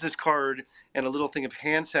a business card and a little thing of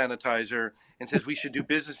hand sanitizer and says we should do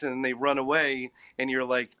business, and then they run away, and you're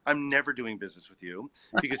like, I'm never doing business with you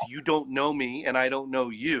because you don't know me and I don't know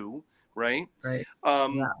you, right? Right.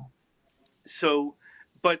 Um, Yeah. so,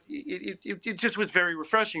 but it just was very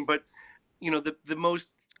refreshing. But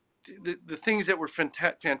the things that were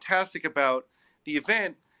fantastic about the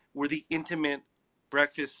event were the intimate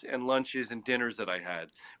breakfasts and lunches and dinners that I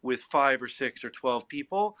had with 5 or 6 or 12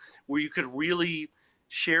 people, where you could really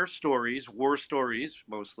share stories, war stories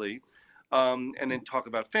mostly, and then talk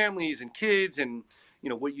about families and kids and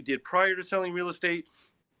what you did prior to selling real estate.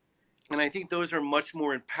 And I think those are much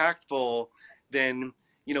more impactful than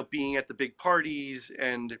being at the big parties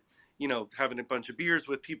and having a bunch of beers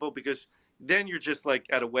with people, because then you're just like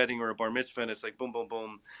at a wedding or a bar mitzvah and it's like boom boom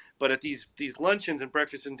boom. But at these luncheons and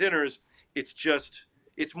breakfasts and dinners,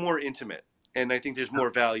 it's more intimate, and I think there's more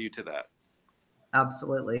value to that.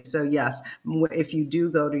 Absolutely. So yes, if you do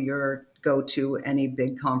go to any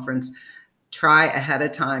big conference, try ahead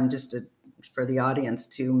of time, for the audience,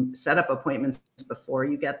 to set up appointments before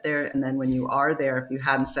you get there. And then when you are there, if you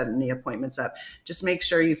hadn't set any appointments up, just make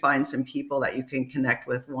sure you find some people that you can connect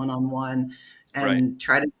with one-on-one, Right. and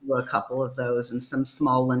try to do a couple of those and some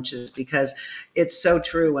small lunches, because it's so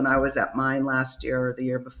true. When I was at mine last year or the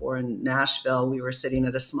year before in Nashville, we were sitting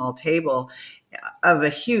at a small table of a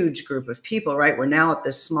huge group of people, right? We're now at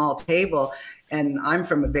this small table, and I'm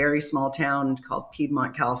from a very small town called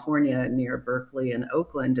Piedmont, California, near Berkeley and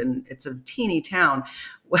Oakland, and it's a teeny town.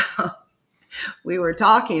 Well, we were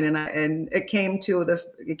talking, and it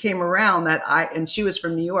came around that and she was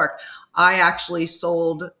from New York. I actually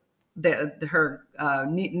sold her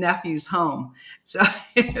nephew's home. So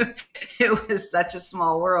it was such a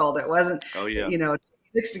small world. It wasn't, Oh yeah. you know,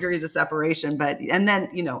 6 degrees of separation, but, and then,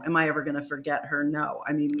 am I ever going to forget her? No.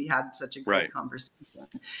 I mean, we had such a great Right. conversation.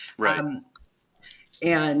 Right. Um,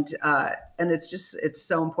 and it's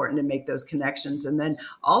so important to make those connections. And then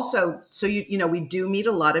also, so we do meet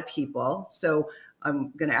a lot of people. So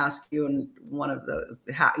I'm going to ask you, in one of the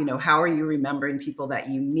how are you remembering people that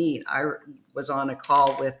you meet? I was on a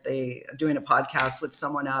call doing a podcast with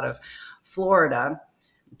someone out of Florida.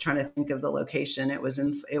 I'm trying to think of the location. It was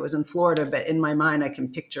in Florida, but in my mind I can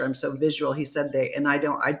picture, I'm so visual. He said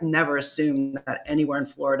I'd never assumed that anywhere in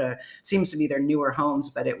Florida, seems to be their newer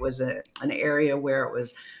homes, but it was an area where it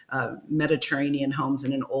was Mediterranean homes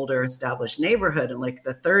in an older established neighborhood in like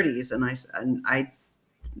the 30s.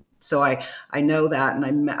 So I know that, and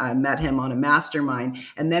I met him on a mastermind,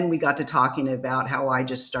 and then we got to talking about how I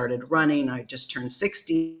just started running. I just turned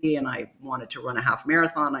 60, and I wanted to run a half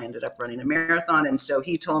marathon. I ended up running a marathon, and so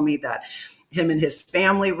he told me that him and his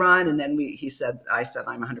family run, and then I said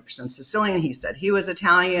I'm 100% Sicilian. He said he was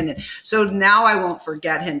Italian, and so now I won't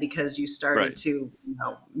forget him, because you started Right. to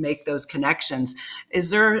make those connections. Is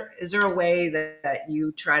there a way that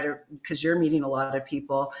you try to, because you're meeting a lot of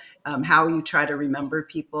people, how you try to remember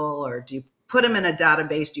people, or do you put them in a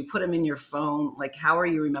database? Do you put them in your phone? Like, how are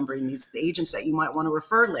you remembering these agents that you might want to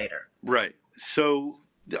refer later? Right. So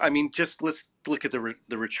I mean, just let's look at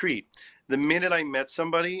the retreat. The minute I met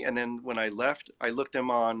somebody, and then when I left, I looked them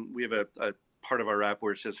on. We have a part of our app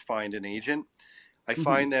where it says find an agent. I Hmm.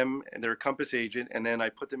 find them, and they're a Compass agent, and then I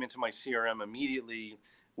put them into my CRM immediately.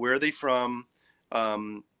 Where are they from?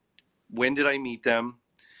 Um, when did I meet them?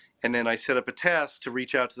 And then I set up a task to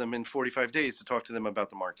reach out to them in 45 days to talk to them about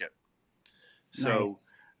the market. So,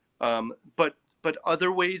 Nice. but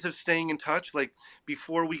other ways of staying in touch, like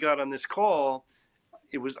before we got on this call,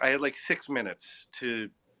 I had like 6 minutes to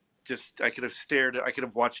just, I could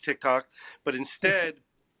have watched TikTok, but instead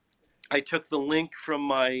I took the link from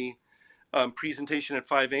my presentation at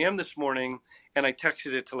 5 a.m. this morning and I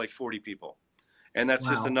texted it to like 40 people. And that's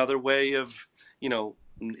just Wow. another way of,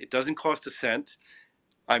 it doesn't cost a cent.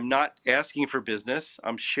 I'm not asking for business.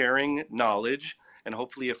 I'm sharing knowledge and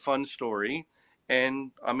hopefully a fun story.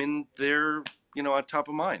 And I'm in there, on top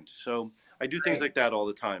of mind. So I do things Great. like that all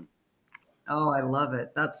the time. Oh, I love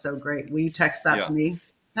it. That's so great. Will you text that Yeah, to me?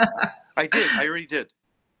 I did. I already did.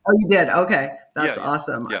 Oh, you did? Okay. Yeah, That's yeah,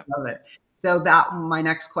 awesome. yeah. I love it. So that my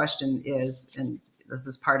next question is, and this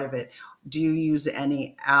is part of it, do you use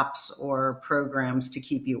any apps or programs to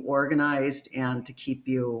keep you organized and to keep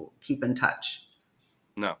in touch?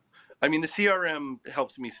 No, I mean the CRM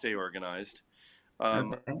helps me stay organized.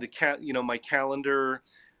 Okay. My calendar.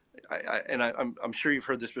 I'm sure you've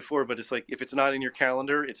heard this before, but it's like if it's not in your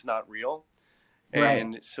calendar, it's not real. Right.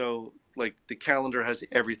 And so, like the calendar has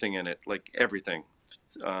everything in it, like everything.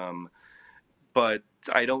 Um, but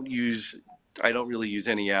I don't use. I don't really use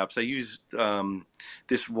any apps. I use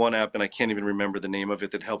this one app, and I can't even remember the name of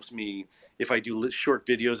it. That helps me if I do short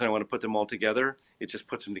videos and I want to put them all together. It just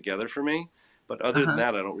puts them together for me. But other than Uh-huh.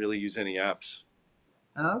 that, I don't really use any apps.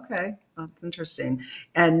 Okay. That's interesting.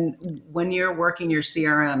 And when you're working your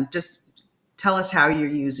CRM, just tell us how you're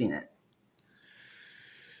using it.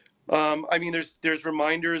 I mean, there's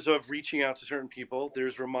reminders of reaching out to certain people.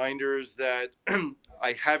 There's reminders that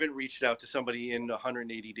I haven't reached out to somebody in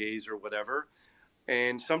 180 days or whatever.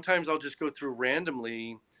 And sometimes I'll just go through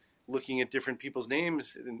randomly, looking at different people's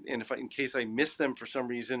names, and if in case I miss them for some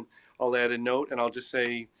reason, I'll add a note and I'll just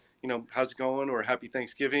say, how's it going, or Happy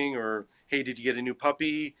Thanksgiving, or hey, did you get a new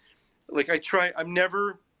puppy? Like I try. I've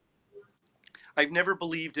never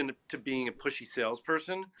believed in to being a pushy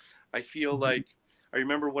salesperson. I feel Mhm. like I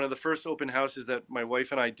remember one of the first open houses that my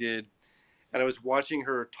wife and I did, and I was watching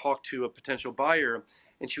her talk to a potential buyer,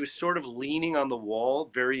 and she was sort of leaning on the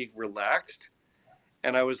wall, very relaxed.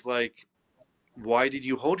 And I was like, "Why did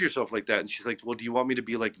you hold yourself like that?" And she's like, "Well, do you want me to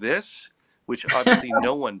be like this?" Which obviously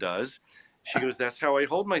no one does. She goes, "That's how I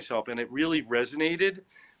hold myself," and it really resonated.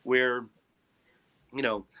 Where you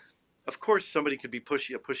know, of course, somebody could be a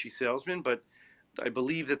pushy salesman, but I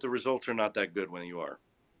believe that the results are not that good when you are.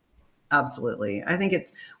 Absolutely. I think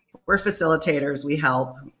we're facilitators. We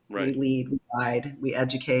help, we Right. lead, we guide, we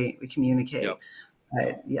educate, we communicate. Yep.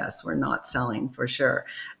 But yes, we're not selling for sure.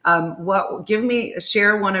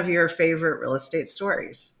 Share one of your favorite real estate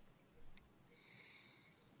stories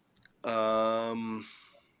Um,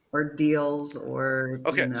 or deals or,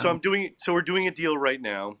 okay. So we're doing a deal right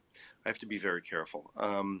now. I have to be very careful.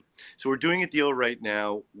 So we're doing a deal right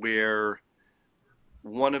now where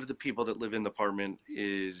one of the people that live in the apartment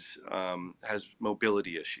has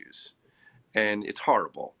mobility issues, and it's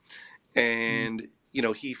horrible. And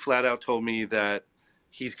he flat out told me that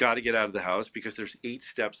he's got to get out of the house because there's 8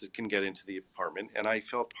 steps that can get into the apartment, and I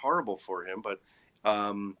felt horrible for him, but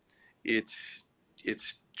um, it's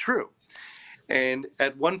it's true. And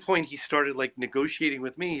at one point, he started like negotiating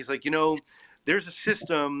with me. He's like, there's a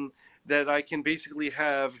system that I can basically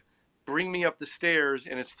have bring me up the stairs,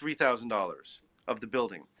 and it's $3,000 of the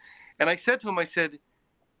building. And I said to him, I said,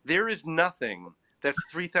 there is nothing that's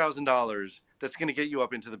 $3,000 that's going to get you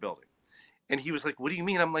up into the building. And he was like, "What do you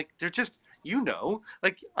mean?" I'm like, "They're just,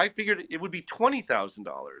 like I figured it would be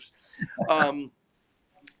 $20,000." Um,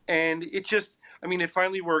 and it just, I mean, it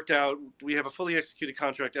finally worked out. We have a fully executed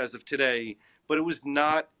contract as of today, but it was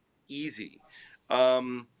not easy.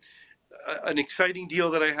 Um, an exciting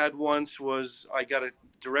deal that I had once was I got a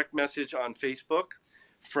direct message on Facebook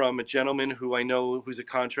from a gentleman who I know who's a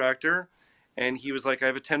contractor. And he was like, "I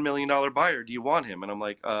have a $10 million buyer. Do you want him?" And I'm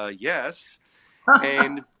like, yes.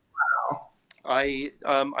 And I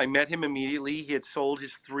met him immediately. He had sold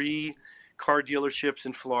his 3 car dealerships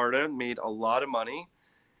in Florida, made a lot of money,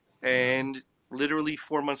 Wow. and literally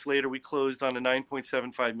 4 months later, we closed on a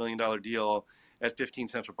 $9.75 million deal at 15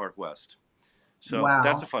 Central Park West. So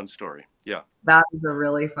that's a Wow. fun story. Yeah, That is a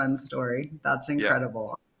really fun story. That's yeah,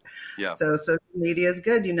 incredible. yeah. So social media is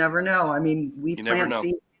good. You never know. I mean, we You never plant know.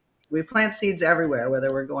 seeds we plant seeds everywhere,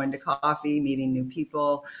 whether we're going to coffee, meeting new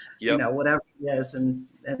people, Yep. whatever it is. And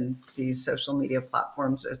these social media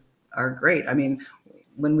platforms are great. I mean,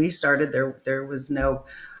 when we started, there was no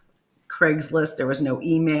Craigslist, there was no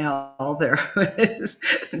email, there was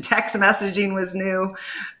text messaging was new.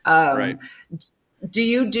 Right. Um, do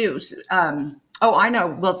you do? Oh, I know.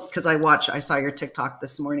 Well, because I saw your TikTok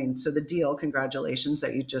this morning. So the deal, congratulations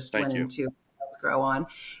that you just went Thank you. into escrow on.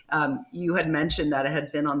 You had mentioned that it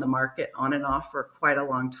had been on the market on and off for quite a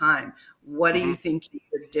long time. What do Hmm. you think you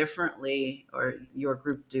did differently, or your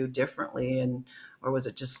group do differently, and or was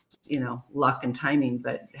it just luck and timing?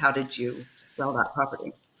 But how did you sell that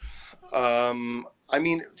property? I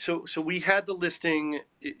mean, so we had the listing.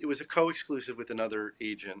 It was a co-exclusive with another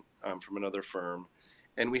agent from another firm,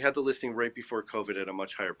 and we had the listing right before COVID at a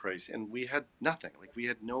much higher price, and we had nothing. Like we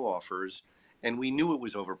had no offers, and we knew it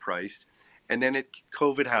was overpriced. And then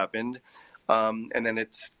COVID happened, and then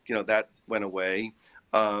that went away,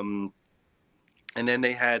 um, and then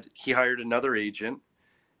he hired another agent,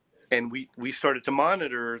 and we started to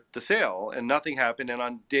monitor the sale, and nothing happened. And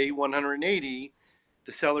on day 180,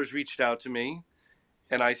 the sellers reached out to me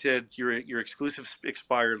and I said, your exclusive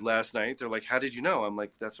expired last night. They're like, how did you know? I'm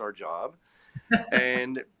like, that's our job.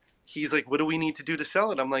 And he's like, what do we need to do to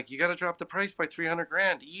sell it? I'm like, you got to drop the price by 300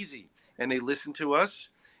 grand, easy. And they listened to us.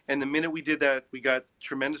 And the minute we did that, we got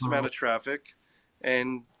tremendous amount Oh, of traffic.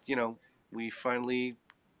 And, we finally,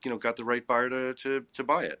 got the right buyer to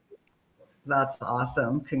buy it. that's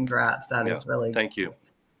awesome. Congrats. That Yeah. is really, Thank you.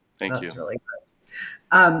 Thank that's you. really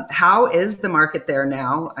good. How is the market there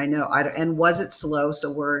now? I know, and was it slow?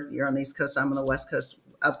 So you're on the East Coast, I'm on the West Coast.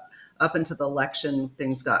 Up into the election,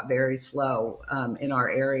 things got very slow in our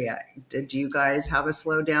area. Did you guys have a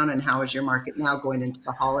slowdown? And how is your market now going into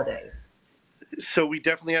the holidays? So we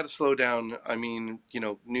definitely had to slow down. I mean,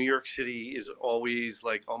 New York City is always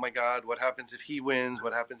like, oh my God, what happens if he wins?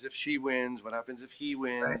 What happens if she wins? What happens if he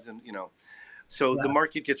Right. wins? And so the Yes.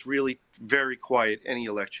 market gets really very quiet any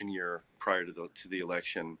election year prior to the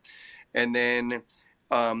election, and then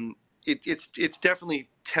it's definitely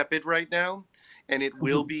tepid right now, and it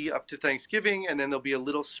will Mhm. be up to Thanksgiving, and then there'll be a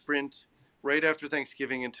little sprint right after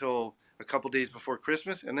Thanksgiving until a couple days before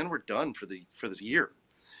Christmas, and then we're done for this year.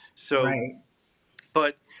 So Right.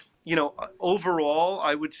 but overall,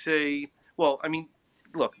 I would say, well, I mean,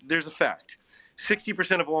 look, there's a fact: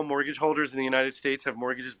 60% of all mortgage holders in the United States have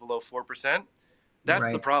mortgages below 4%. That's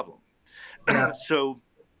the Right. problem. Yep. So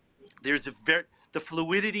there's the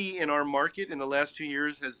fluidity in our market in the last 2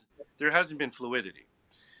 years there hasn't been fluidity.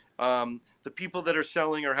 The people that are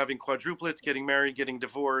selling are having quadruplets, getting married, getting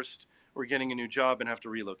divorced, or getting a new job and have to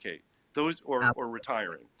relocate. Those or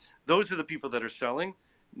retiring. Those are the people that are selling.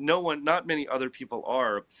 Not many other people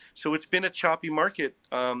are. So it's been a choppy market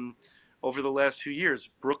over the last 2 years.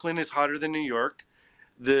 Brooklyn is hotter than New York.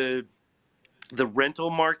 The the rental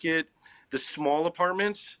market, the small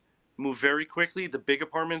apartments move very quickly. The big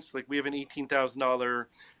apartments, like we have an $18,000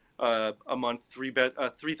 a month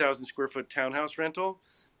 3,000 square foot townhouse rental,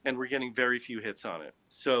 and we're getting very few hits on it.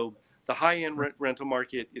 So the high end rental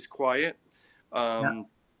market is quiet, Yeah. um,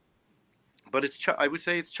 but I would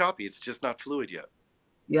say it's choppy. It's just not fluid yet.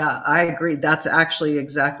 Yeah, I agree. That's actually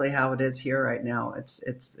exactly how it is here right now. Yeah,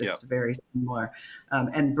 It's very similar,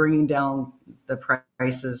 and bringing down the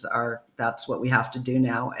prices are that's what we have to do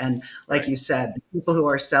now. And like right. you said, the people who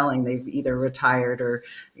are selling, they've either retired or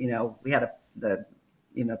we had the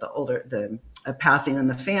older the a passing in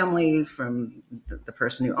the family from the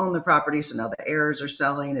person who owned the property, so now the heirs are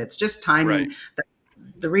selling. It's just Right. timing.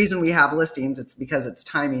 The reason we have listings, it's because it's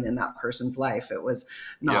timing in that person's life. It was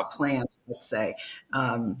Yep. not planned, let's say.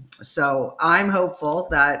 So I'm hopeful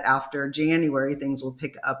that after January, things will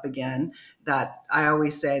pick up again. That I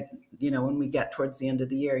always say, when we get towards the end of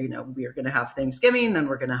the year, we're going to have Thanksgiving, then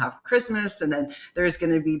we're going to have Christmas, and then there's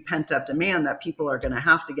going to be pent up demand that people are going to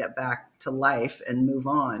have to get back to life and move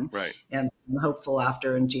on. Right. And I'm hopeful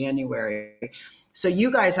after in January. So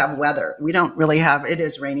you guys have weather. We don't really have. It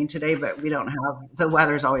is raining today, but we don't have. The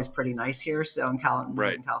weather's always pretty nice here. So in Right.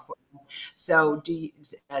 Northern California. So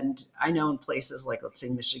and I know in places like let's say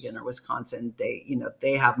Michigan or Wisconsin,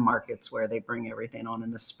 they have markets where they bring everything on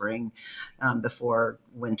in the spring before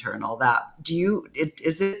winter and all that.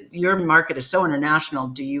 Is it your market is so international?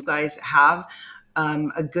 Do you guys have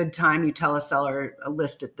a good time? You tell a seller a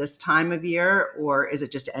list at this time of year, or is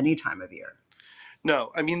it just any time of year?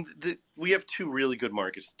 No, I mean we have two really good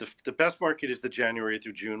markets. The best market is the January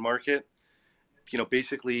through June market.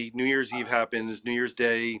 Basically New Year's Eve happens, New Year's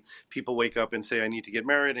Day, people wake up and say, I need to get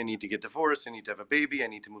married, I need to get divorced, I need to have a baby, I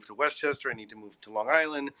need to move to Westchester, I need to move to Long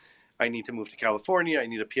Island, I need to move to California, I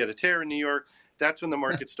need a pied a terre in New York. That's when the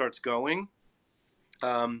market starts going.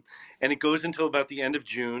 And it goes until about the end of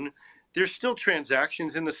June. There's still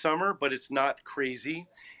transactions in the summer, but it's not crazy.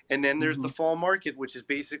 And then there's the Mhm. fall market, which is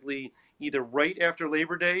basically either right after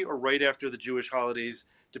Labor Day or right after the Jewish holidays,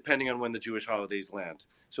 depending on when the Jewish holidays land.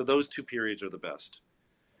 So those two periods are the best.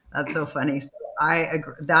 That's so funny. So I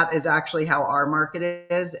agree. That is actually how our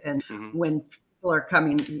market is. And Hmm. when people are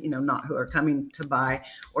coming, not who are coming to buy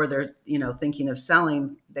or they're, thinking of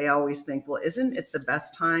selling, they always think, well, isn't it the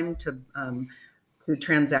best time to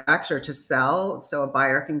transact or to sell so a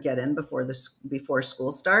buyer can get in before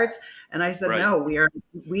school starts? And I said, Right. no,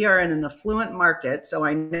 we are in an affluent market. So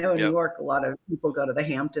I know in New Yep. York, a lot of people go to the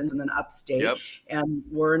Hamptons and then upstate, Yep. and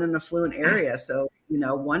we're in an affluent area. So,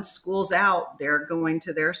 once school's out, they're going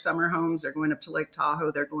to their summer homes, they're going up to Lake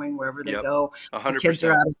Tahoe, they're going wherever they Yep. go. A The hundred kids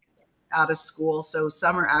are percent. out of school. So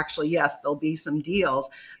summer, actually, yes, there'll be some deals,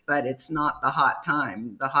 but it's not the hot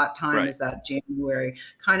time. The hot time Right. is that January,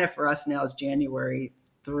 kind of for us now is January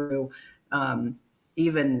through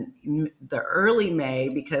even the early May,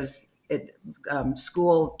 because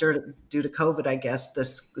school due to COVID, I guess the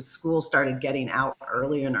school started getting out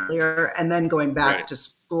earlier and earlier, and then going back Right. to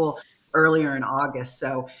school earlier in August.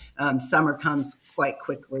 So summer comes quite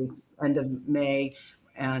quickly, end of May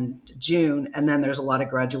and June, and then there's a lot of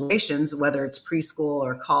graduations, whether it's preschool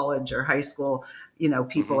or college or high school. Hmm.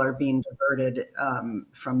 People are being diverted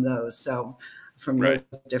from those, from Right.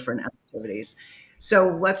 those different activities. So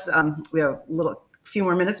we have a few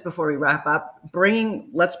more minutes before we wrap up.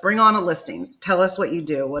 Let's bring on a listing. Tell us what you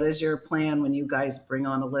do. What is your plan when you guys bring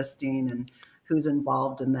on a listing, and who's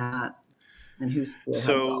involved in that, and who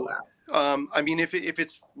spearheads all So, that? I mean, if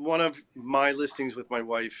it's one of my listings with my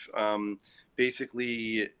wife,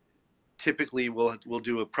 basically, typically we'll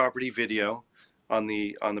do a property video on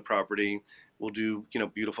the property. We'll do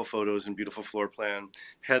beautiful photos and beautiful floor plan.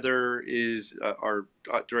 Heather is our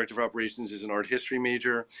director of operations, is an art history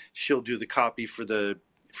major. She'll do the copy for the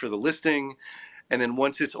listing, and then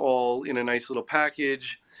once it's all in a nice little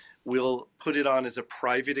package, we'll put it on as a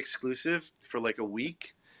private exclusive for like a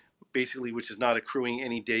week, basically, which is not accruing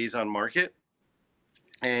any days on market.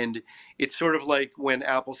 And it's sort of like when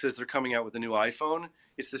Apple says they're coming out with a new iPhone,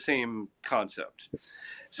 it's the same concept. Oh,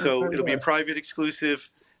 So very it'll be a good. private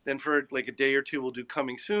exclusive. Then for like a day or two, we'll do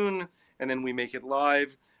coming soon, and then we make it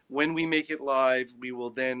live. When we make it live, we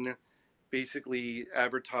will then basically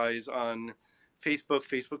advertise on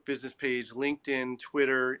Facebook business page, LinkedIn,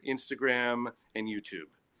 Twitter, Instagram, and YouTube.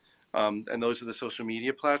 And those are the social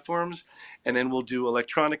media platforms. And then we'll do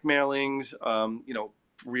electronic mailings,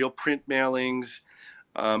 real print mailings,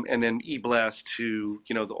 and then e-blast to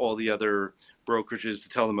all the other brokerages to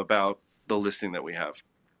tell them about the listing that we have.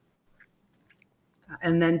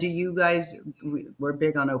 And then we're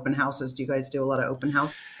big on open houses. Do you guys do a lot of open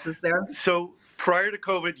houses there? So prior to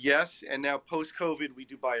COVID, yes, and now post COVID, we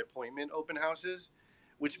do by appointment open houses,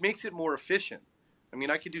 which makes it more efficient. I mean,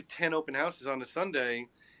 I could do 10 open houses on a Sunday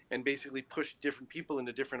and basically push different people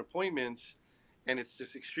into different appointments, and it's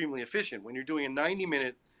just extremely efficient. When you're doing a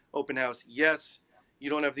 90-minute open house, yes, you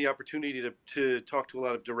don't have the opportunity to talk to a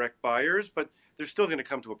lot of direct buyers, but they're still going to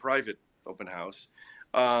come to a private open house.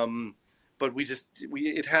 Um, but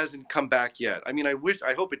it hasn't come back yet. I mean, I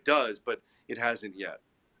hope it does, but it hasn't yet.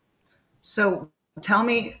 So tell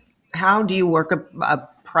me, how do you work a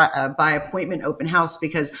by appointment open house?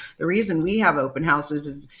 Because the reason we have open houses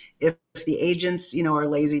is if the agents, are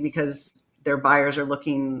lazy because their buyers are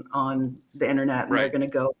looking on the internet and they're Right, going to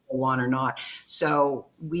go if they want or not. So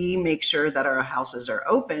we make sure that our houses are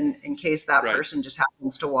open in case that right. person just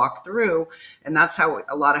happens to walk through. And that's how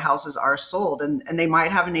a lot of houses are sold. And they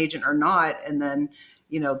might have an agent or not. And then,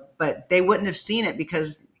 but they wouldn't have seen it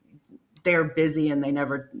because they're busy and they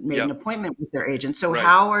never made an Yep, appointment with their agent. So right.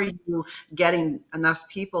 how are you getting enough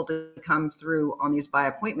people to come through on these by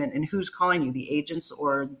appointment, and who's calling you, the agents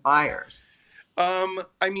or buyers?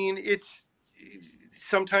 I mean, it's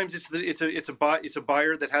sometimes it's a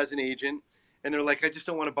buyer that has an agent, and they're like, I just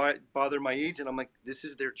don't want to bother my agent. I'm like, this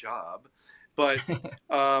is their job, but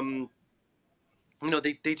um,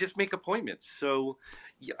 they just make appointments. So,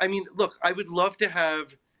 yeah, I mean, look, I would love to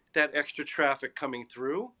have that extra traffic coming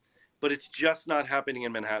through, but it's just not happening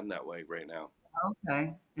in Manhattan that way right now.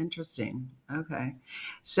 Okay, interesting. Okay.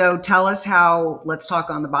 So tell us let's talk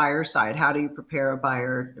on the buyer side. How do you prepare a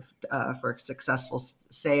buyer for a successful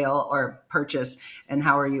sale or purchase, and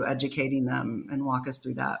how are you educating them, and walk us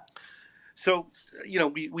through that? So,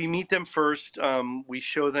 we meet them first. We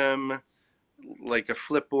show them like a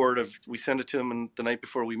flipboard we send it to them the night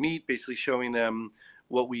before we meet, basically showing them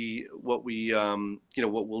what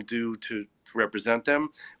we'll do to represent them.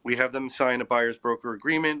 We have them sign a buyer's broker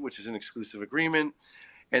agreement, which is an exclusive agreement,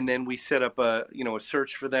 and then we set up a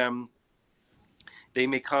search for them. They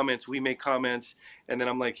make comments, we make comments, and then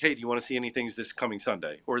I'm like, hey, do you want to see any things this coming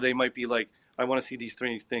Sunday? Or they might be like, I want to see these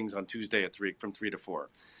 3 things on Tuesday at 3 from 3 to 4.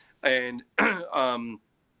 And and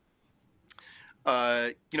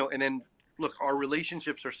then look, our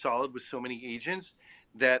relationships are solid with so many agents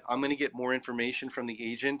that I'm going to get more information from the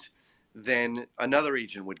agent than another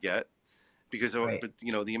agent would get, because of Right.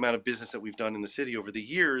 the amount of business that we've done in the city over the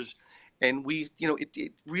years. And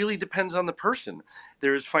it really depends on the person.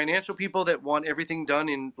 There's financial people that want everything done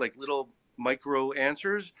in like little micro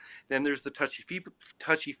answers. Then there's the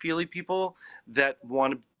touchy feely people that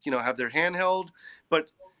want to have their hand held.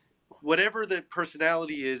 But whatever the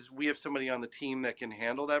personality is, we have somebody on the team that can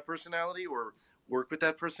handle that personality or work with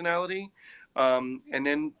that personality. And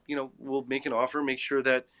then we'll make an offer, make sure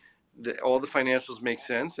that all the financials make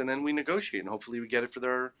sense, and then we negotiate, and hopefully we get it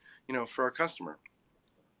for our customer.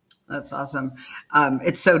 That's awesome.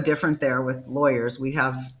 It's so different there with lawyers. We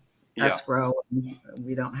have escrow.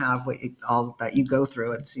 We don't have all that you go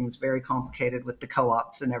through. It seems very complicated with the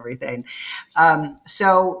co-ops and everything.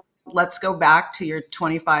 So let's go back to your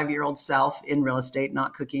 25-year-old self in real estate,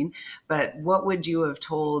 not cooking. But what would you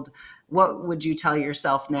tell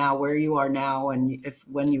yourself now, where you are now, and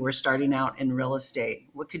when you were starting out in real estate?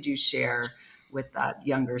 What could you share with that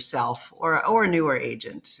younger self or a newer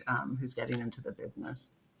agent who's getting into the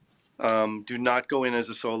business? Do not go in as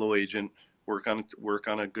a solo agent. Work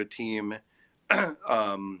on a good team,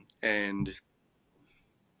 and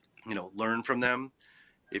learn from them.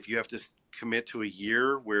 If you have to commit to a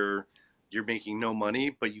year where you're making no money,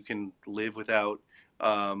 but you can live without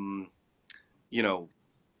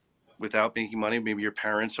without making money, maybe your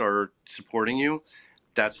parents are supporting you,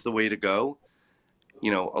 that's the way to go.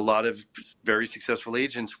 A lot of very successful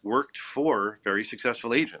agents worked for very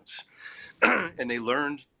successful agents, and they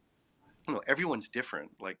learned, everyone's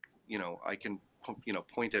different. Like, I can,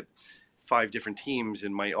 point at 5 different teams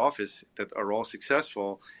in my office that are all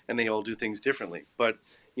successful, and they all do things differently. But,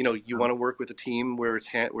 you want to work with a team where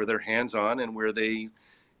where they're hands-on, and where they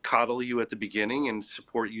coddle you at the beginning and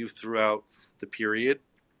support you throughout the period,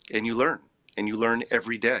 and you learn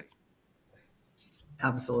every day.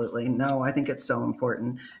 Absolutely. No, I think it's so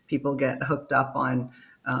important. People get hooked up on,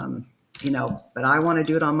 but I want to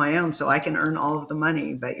do it on my own so I can earn all of the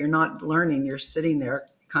money. But you're not learning. You're sitting there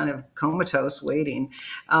kind of comatose waiting.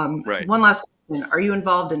 Right. One last question. Are you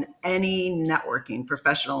involved in any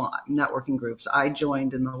professional networking groups? I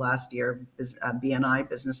joined in the last year, BNI,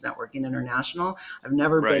 Business Networking International. I've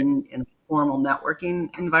never been in a formal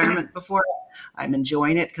networking environment before. I'm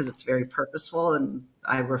enjoying it because it's very purposeful, and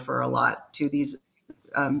I refer a lot to these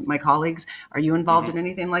my colleagues. Are you involved in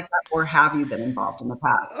anything like that, or have you been involved in the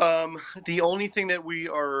past? The only thing that we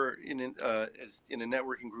are in a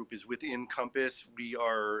networking group is within Compass. We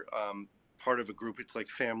are part of a group. It's like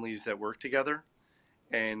families that work together,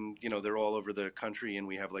 and they're all over the country, and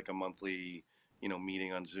we have like a monthly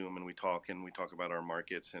meeting on Zoom, and we talk about our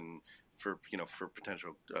markets and for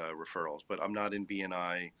potential referrals. But I'm not in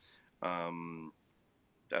BNI.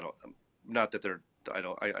 Not that they're.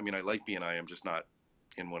 I mean, I like BNI. I'm just not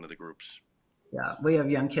in one of the groups. Yeah, we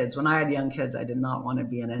have young kids. When I had young kids, I did not want to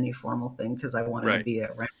be in any formal thing because I wanted to be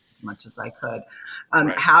around as much as I could.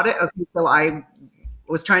 So I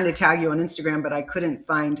was trying to tag you on Instagram, but I couldn't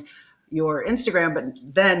find your Instagram. But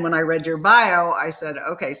then when I read your bio, I said,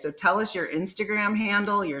 okay, so tell us your Instagram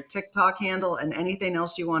handle, your TikTok handle, and anything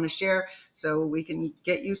else you want to share so we can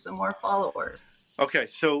get you some more followers. Okay,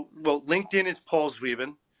 so, LinkedIn is Paul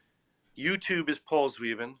Zweben. YouTube is Paul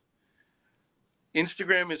Zweben.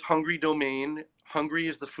 Instagram is Hungry Domain. Hungry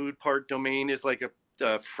is the food part. Domain is like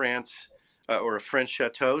a France or a French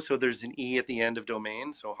chateau. So there's an E at the end of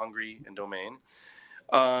domain. So Hungry and Domain.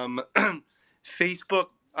 Facebook,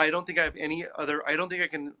 I don't think I have any other. I don't think I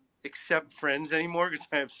can accept friends anymore because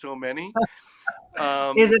I have so many.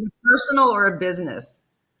 Is it a personal or a business?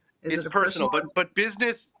 It's personal, but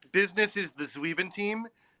business is the Zweben team.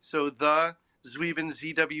 So the Zweben,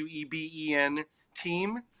 Zweben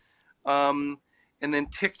team. And then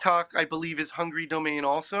TikTok, I believe, is Hungry Domain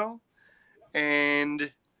also.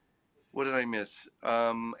 And what did I miss?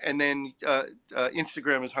 And then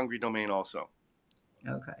Instagram is Hungry Domain also.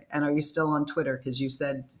 Okay. And are you still on Twitter? Because you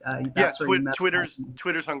said that's where you met.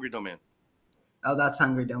 Twitter's Hungry Domain. Oh, that's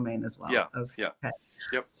Hungry Domain as well. Yeah. Okay. Yeah.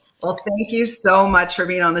 Yep. Well, thank you so much for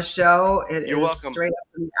being on the show. You're welcome. Straight up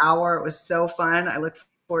an hour. It was so fun. I look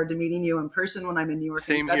forward to meeting you in person when I'm in New York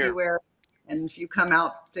in February. And if you come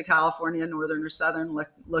out to California, Northern or Southern,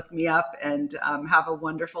 look me up, and have a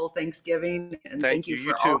wonderful Thanksgiving. And thank Thank you. you You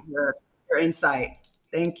for all too. of your insight.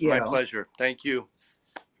 Thank My you. pleasure. Thank you.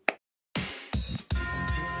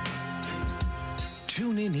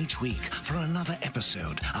 Tune in each week for another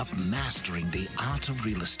episode of Mastering the Art of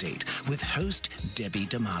Real Estate with host Debbie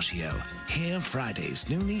DiMaggio. Here Fridays,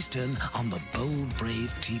 noon Eastern on the Bold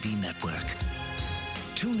Brave TV network.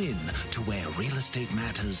 Tune in to where real estate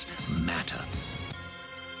matters matter.